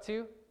served, but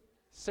to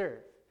serve.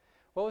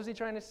 What was he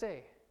trying to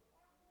say?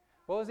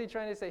 What was he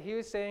trying to say? He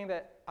was saying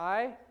that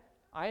I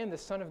am the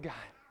Son of God.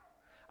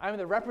 I am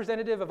the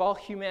representative of all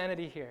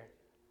humanity here.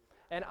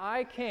 And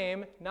I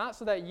came not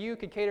so that you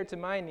could cater to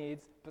my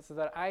needs, but so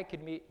that I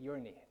could meet your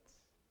needs.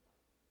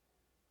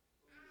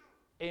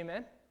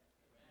 Amen?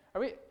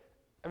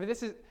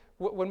 This is,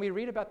 when we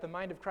read about the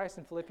mind of Christ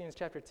in Philippians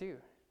chapter 2,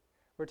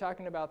 we're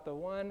talking about the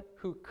one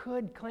who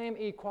could claim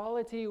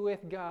equality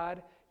with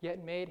God,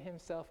 yet made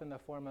himself in the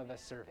form of a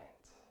servant.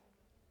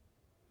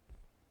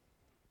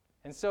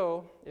 And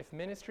so, if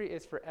ministry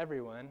is for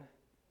everyone,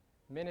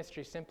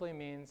 ministry simply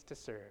means to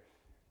serve.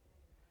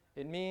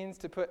 It means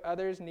to put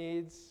others'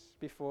 needs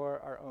before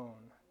our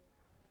own.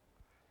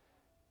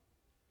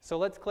 So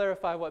let's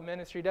clarify what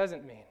ministry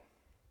doesn't mean.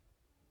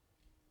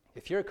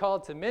 If you're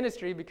called to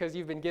ministry because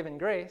you've been given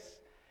grace,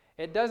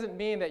 it doesn't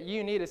mean that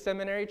you need a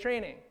seminary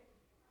training.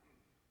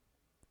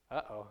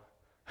 Uh-oh.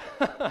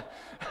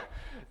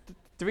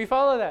 Do we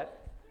follow that?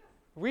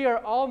 We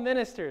are all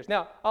ministers.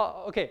 Now,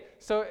 okay,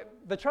 so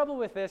the trouble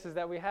with this is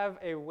that we have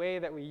a way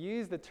that we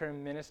use the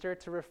term minister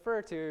to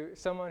refer to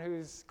someone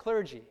who's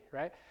clergy,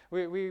 right?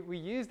 We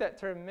use that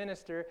term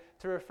minister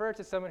to refer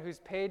to someone who's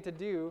paid to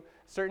do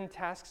certain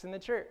tasks in the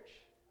church.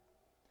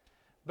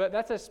 But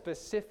that's a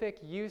specific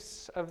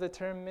use of the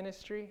term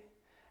ministry,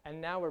 and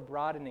now we're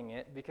broadening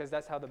it because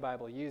that's how the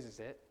Bible uses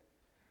it,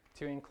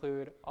 to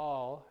include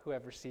all who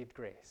have received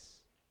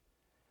grace.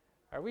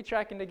 Are we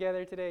tracking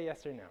together today,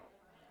 yes or no?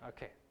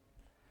 Okay.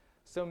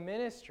 So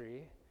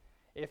ministry,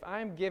 if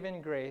I'm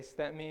given grace,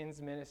 that means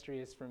ministry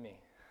is for me.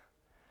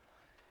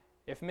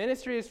 If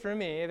ministry is for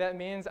me, that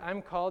means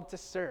I'm called to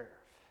serve.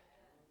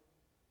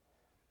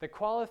 The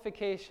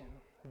qualification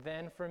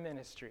then for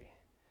ministry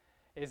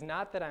is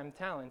not that I'm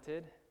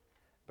talented,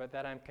 but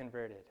that I'm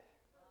converted.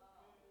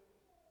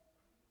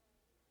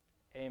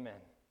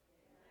 Amen.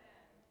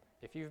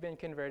 If you've been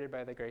converted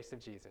by the grace of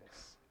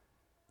Jesus,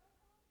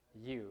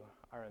 you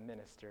are a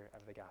minister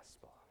of the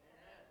gospel.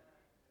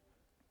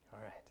 All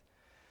right.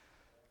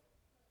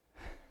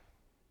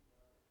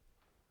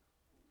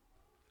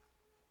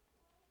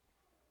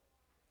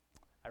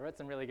 I wrote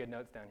some really good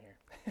notes down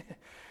here.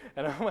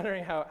 And I'm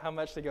wondering how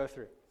much to go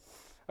through.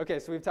 Okay,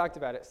 so we've talked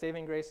about it.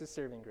 Saving grace is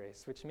serving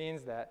grace, which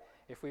means that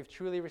if we've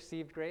truly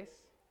received grace,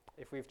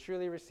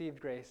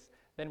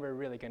 then we're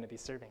really going to be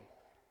serving.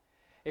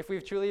 If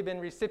we've truly been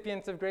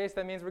recipients of grace,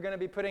 that means we're going to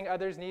be putting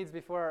others' needs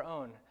before our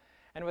own.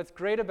 And what's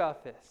great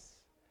about this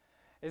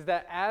is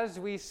that as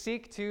we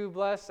seek to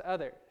bless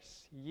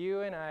others,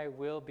 you and I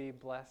will be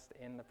blessed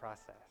in the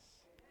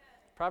process.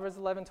 Proverbs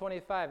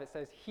 11:25, it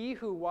says, "He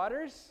who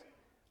waters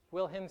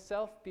will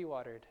himself be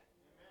watered."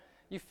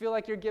 You feel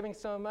like you're giving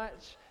so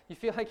much. You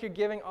feel like you're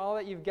giving all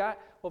that you've got.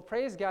 Well,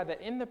 praise God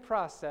that in the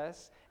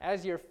process,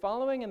 as you're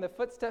following in the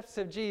footsteps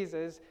of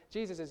Jesus,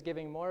 Jesus is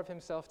giving more of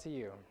himself to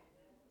you.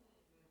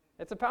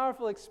 It's a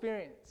powerful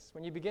experience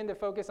when you begin to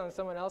focus on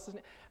someone else's.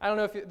 I don't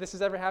know if this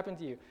has ever happened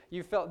to you.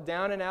 You felt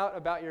down and out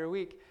about your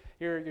week.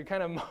 You're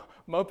kind of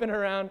moping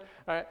around.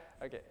 All right,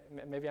 okay,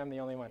 maybe I'm the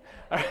only one.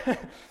 All right.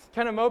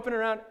 Kind of moping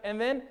around. And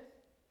then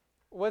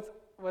what's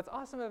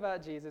awesome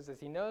about Jesus is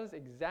he knows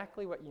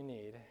exactly what you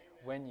need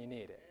when you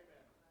need it.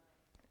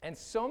 And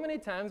so many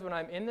times when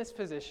I'm in this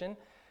position,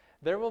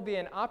 there will be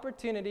an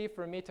opportunity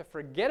for me to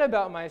forget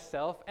about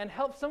myself and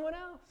help someone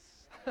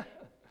else.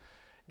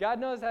 God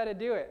knows how to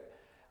do it.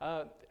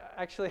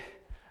 Actually,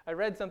 I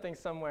read something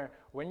somewhere.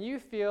 When you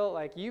feel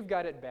like you've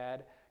got it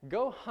bad,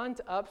 go hunt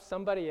up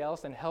somebody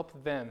else and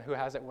help them who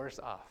has it worse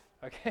off.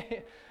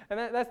 Okay? And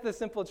that's the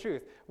simple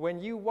truth. When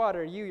you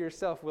water, you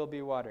yourself will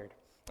be watered.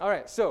 All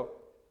right, so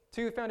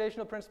 2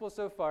 foundational principles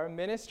so far.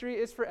 Ministry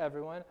is for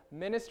everyone.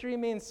 Ministry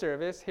means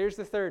service. Here's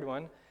the third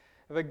one.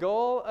 The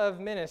goal of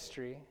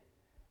ministry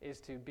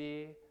is to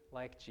be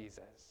like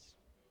Jesus.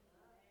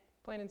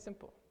 Plain and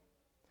simple.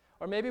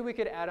 Or maybe we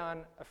could add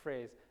on a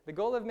phrase. The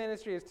goal of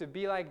ministry is to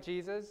be like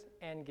Jesus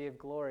and give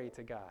glory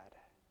to God.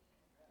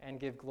 And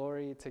give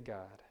glory to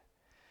God.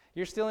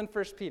 You're still in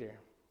 1 Peter.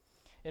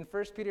 In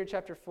 1 Peter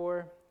chapter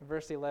 4,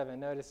 verse 11,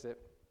 notice it.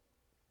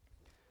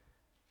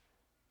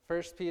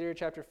 1 Peter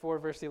chapter 4,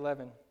 verse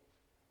 11.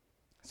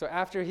 So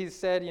after he's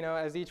said,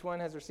 as each one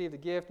has received a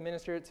gift,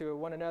 minister it to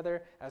one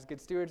another as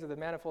good stewards of the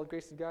manifold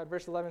grace of God.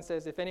 Verse 11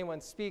 says, if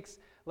anyone speaks,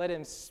 let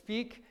him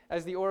speak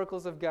as the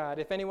oracles of God.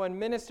 If anyone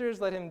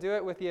ministers, let him do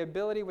it with the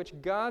ability which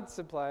God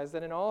supplies,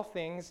 that in all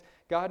things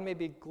God may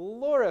be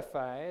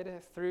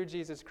glorified through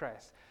Jesus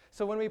Christ.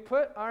 So when we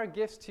put our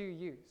gifts to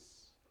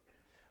use,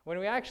 when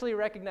we actually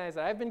recognize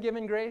that I've been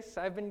given grace,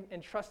 I've been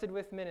entrusted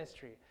with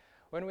ministry,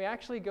 when we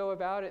actually go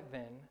about it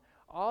then,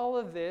 all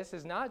of this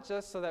is not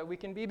just so that we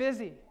can be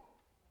busy.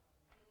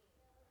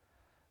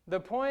 The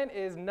point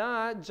is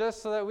not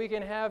just so that we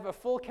can have a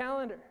full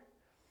calendar.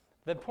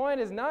 The point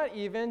is not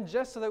even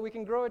just so that we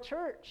can grow a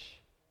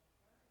church.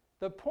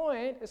 The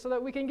point is so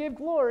that we can give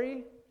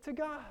glory to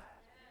God.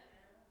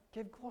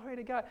 Give glory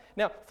to God.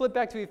 Now, flip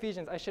back to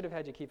Ephesians. I should have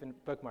had you keep a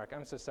bookmark.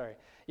 I'm so sorry.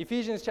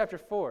 Ephesians chapter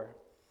 4.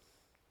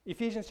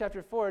 Ephesians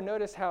chapter 4,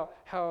 notice how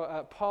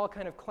Paul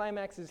kind of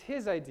climaxes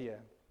his idea.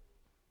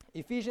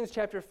 Ephesians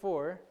chapter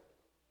 4,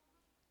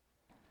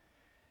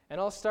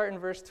 and I'll start in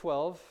verse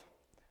 12.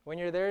 When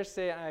you're there,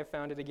 say, I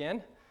found it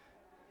again.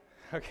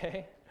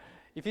 Okay.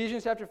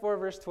 Ephesians chapter 4,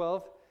 verse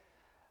 12.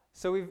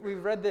 So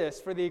we've read this.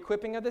 For the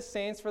equipping of the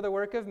saints for the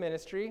work of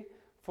ministry,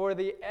 for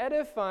the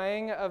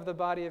edifying of the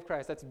body of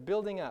Christ. That's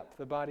building up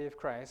the body of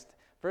Christ.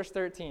 Verse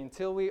 13.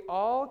 Till we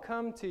all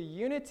come to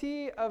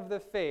unity of the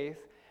faith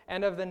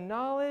and of the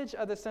knowledge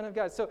of the Son of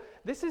God. So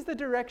this is the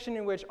direction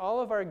in which all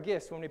of our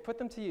gifts, when we put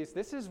them to use,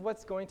 this is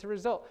what's going to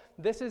result.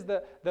 This is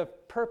the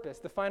purpose,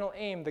 the final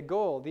aim, the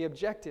goal, the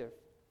objective.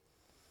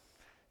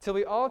 Till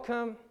we all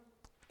come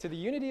to the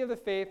unity of the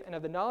faith and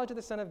of the knowledge of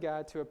the Son of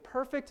God, to a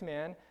perfect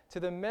man, to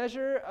the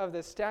measure of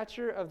the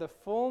stature of the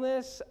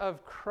fullness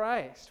of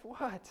Christ.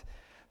 What?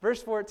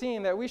 Verse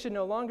 14, that we should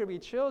no longer be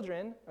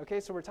children.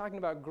 Okay, so we're talking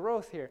about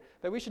growth here.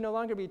 That we should no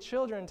longer be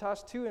children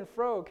tossed to and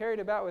fro,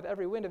 carried about with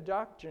every wind of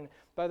doctrine,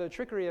 by the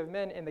trickery of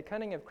men and the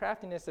cunning of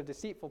craftiness of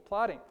deceitful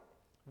plotting.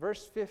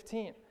 Verse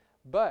 15,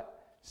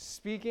 but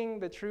speaking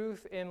the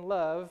truth in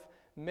love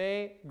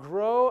may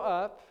grow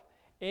up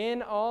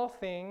in all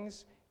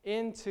things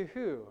into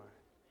who?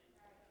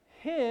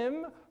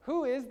 Him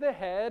who is the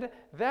head,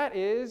 that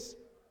is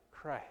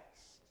Christ.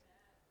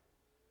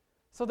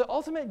 So the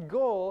ultimate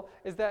goal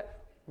is that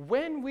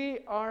when we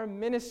are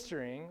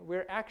ministering,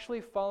 we're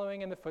actually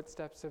following in the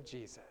footsteps of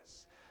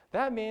Jesus.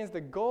 That means the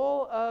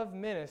goal of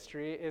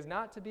ministry is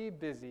not to be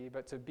busy,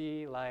 but to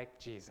be like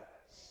Jesus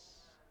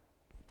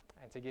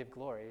and to give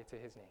glory to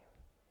his name.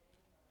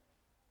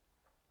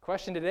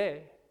 Question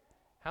today,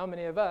 how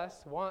many of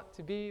us want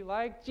to be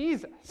like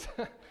Jesus?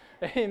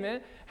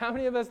 Amen. How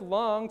many of us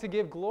long to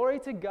give glory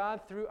to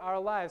God through our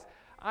lives?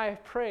 I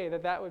pray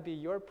that that would be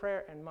your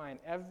prayer and mine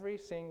every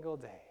single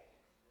day.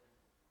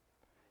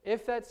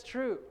 If that's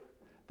true,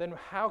 then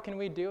how can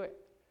we do it?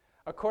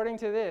 According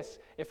to this,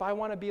 if I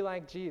want to be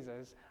like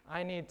Jesus,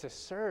 I need to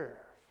serve.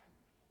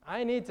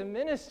 I need to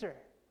minister.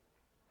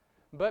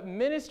 But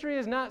ministry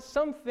is not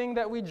something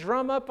that we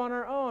drum up on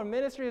our own.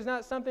 Ministry is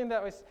not something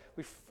that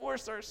we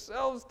force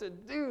ourselves to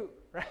do,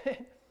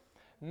 right?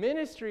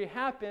 Ministry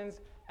happens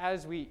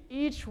as we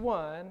each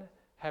one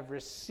have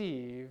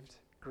received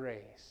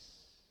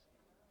grace.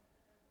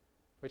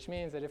 Which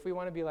means that if we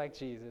want to be like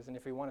Jesus and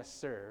if we want to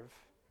serve,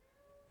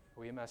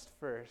 we must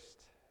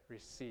first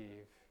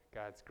receive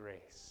God's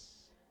grace.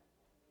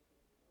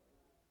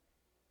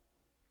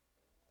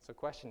 So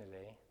question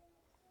today,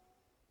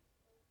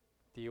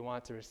 do you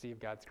want to receive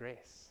God's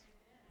grace?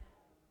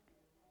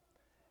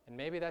 And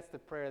maybe that's the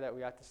prayer that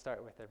we ought to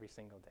start with every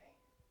single day.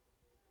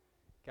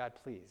 God,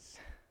 please,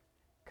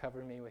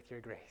 cover me with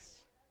your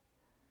grace.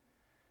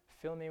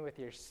 Fill me with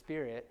your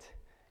Spirit,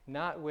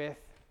 not with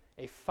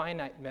a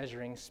finite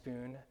measuring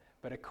spoon,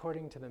 but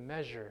according to the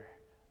measure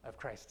of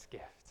Christ's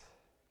gift.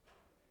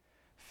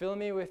 Fill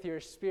me with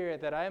your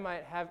Spirit that I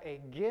might have a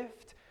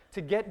gift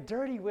to get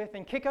dirty with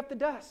and kick up the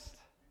dust.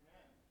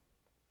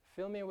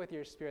 Fill me with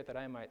your Spirit that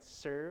I might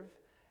serve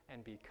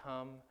and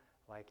become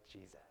like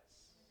Jesus.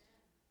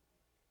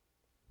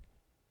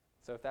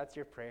 So if that's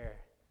your prayer,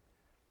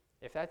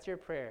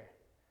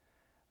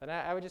 then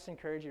I would just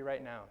encourage you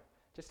right now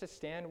just to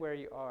stand where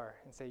you are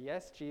and say,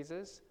 yes,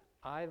 Jesus,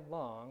 I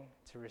long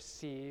to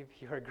receive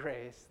your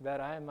grace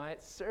that I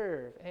might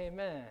serve.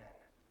 Amen.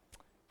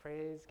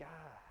 Praise God.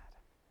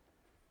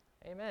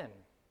 Amen.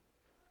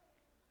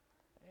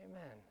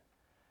 Amen.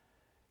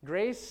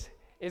 Grace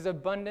is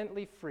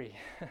abundantly free.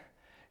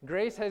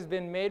 Grace has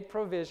been made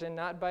provision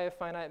not by a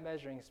finite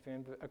measuring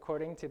spoon, but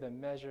according to the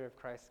measure of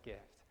Christ's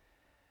gift.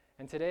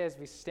 And today as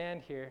we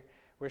stand here,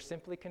 we're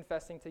simply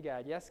confessing to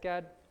God, yes,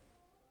 God,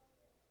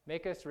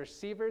 make us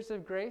receivers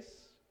of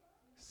grace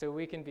so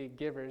we can be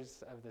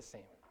givers of the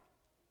same.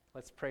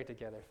 Let's pray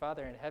together.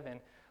 Father in heaven,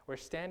 we're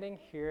standing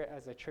here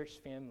as a church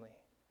family,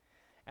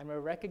 and we're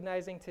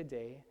recognizing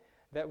today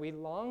that we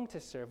long to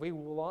serve. We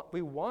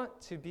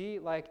want to be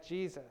like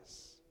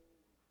Jesus.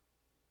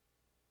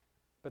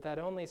 But that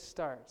only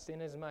starts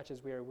in as much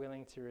as we are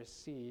willing to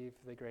receive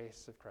the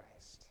grace of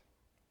Christ.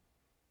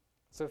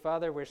 So,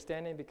 Father, we're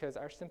standing because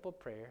our simple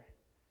prayer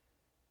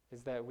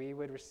is that we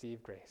would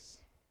receive grace.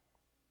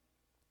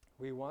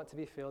 We want to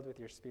be filled with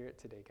your Spirit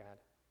today, God.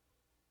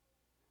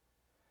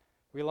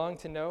 We long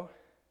to know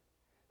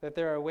that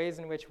there are ways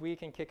in which we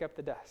can kick up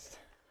the dust.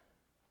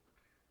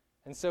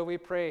 And so we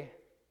pray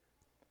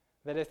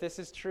that if this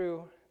is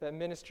true, that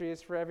ministry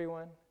is for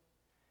everyone,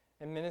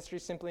 and ministry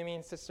simply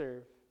means to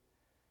serve,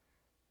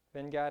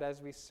 then God,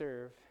 as we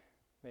serve,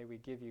 may we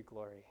give you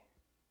glory.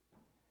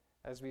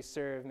 As we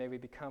serve, may we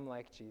become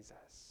like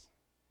Jesus.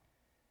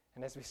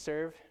 And as we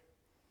serve,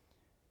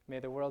 may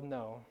the world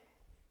know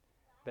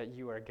that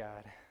you are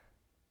God.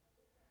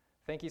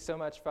 Thank you so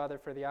much, Father,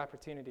 for the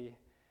opportunity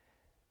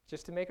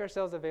just to make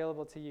ourselves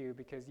available to you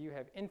because you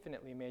have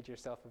infinitely made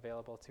yourself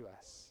available to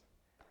us.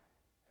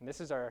 And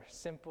this is our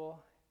simple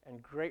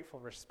and grateful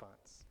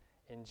response.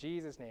 In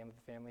Jesus' name,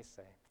 the family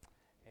say,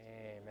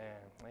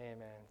 amen,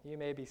 amen. You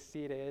may be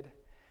seated.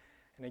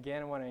 And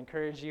again, I want to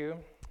encourage you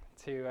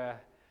to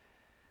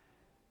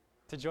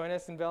join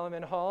us in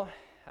Velleman Hall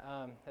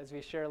as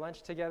we share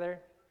lunch together.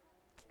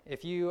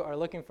 If you are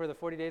looking for the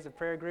 40 Days of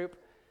Prayer group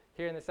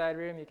here in the side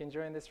room, you can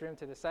join this room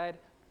to the side.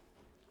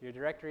 Your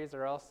directories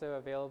are also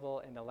available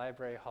in the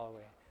library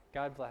hallway.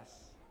 God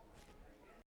bless.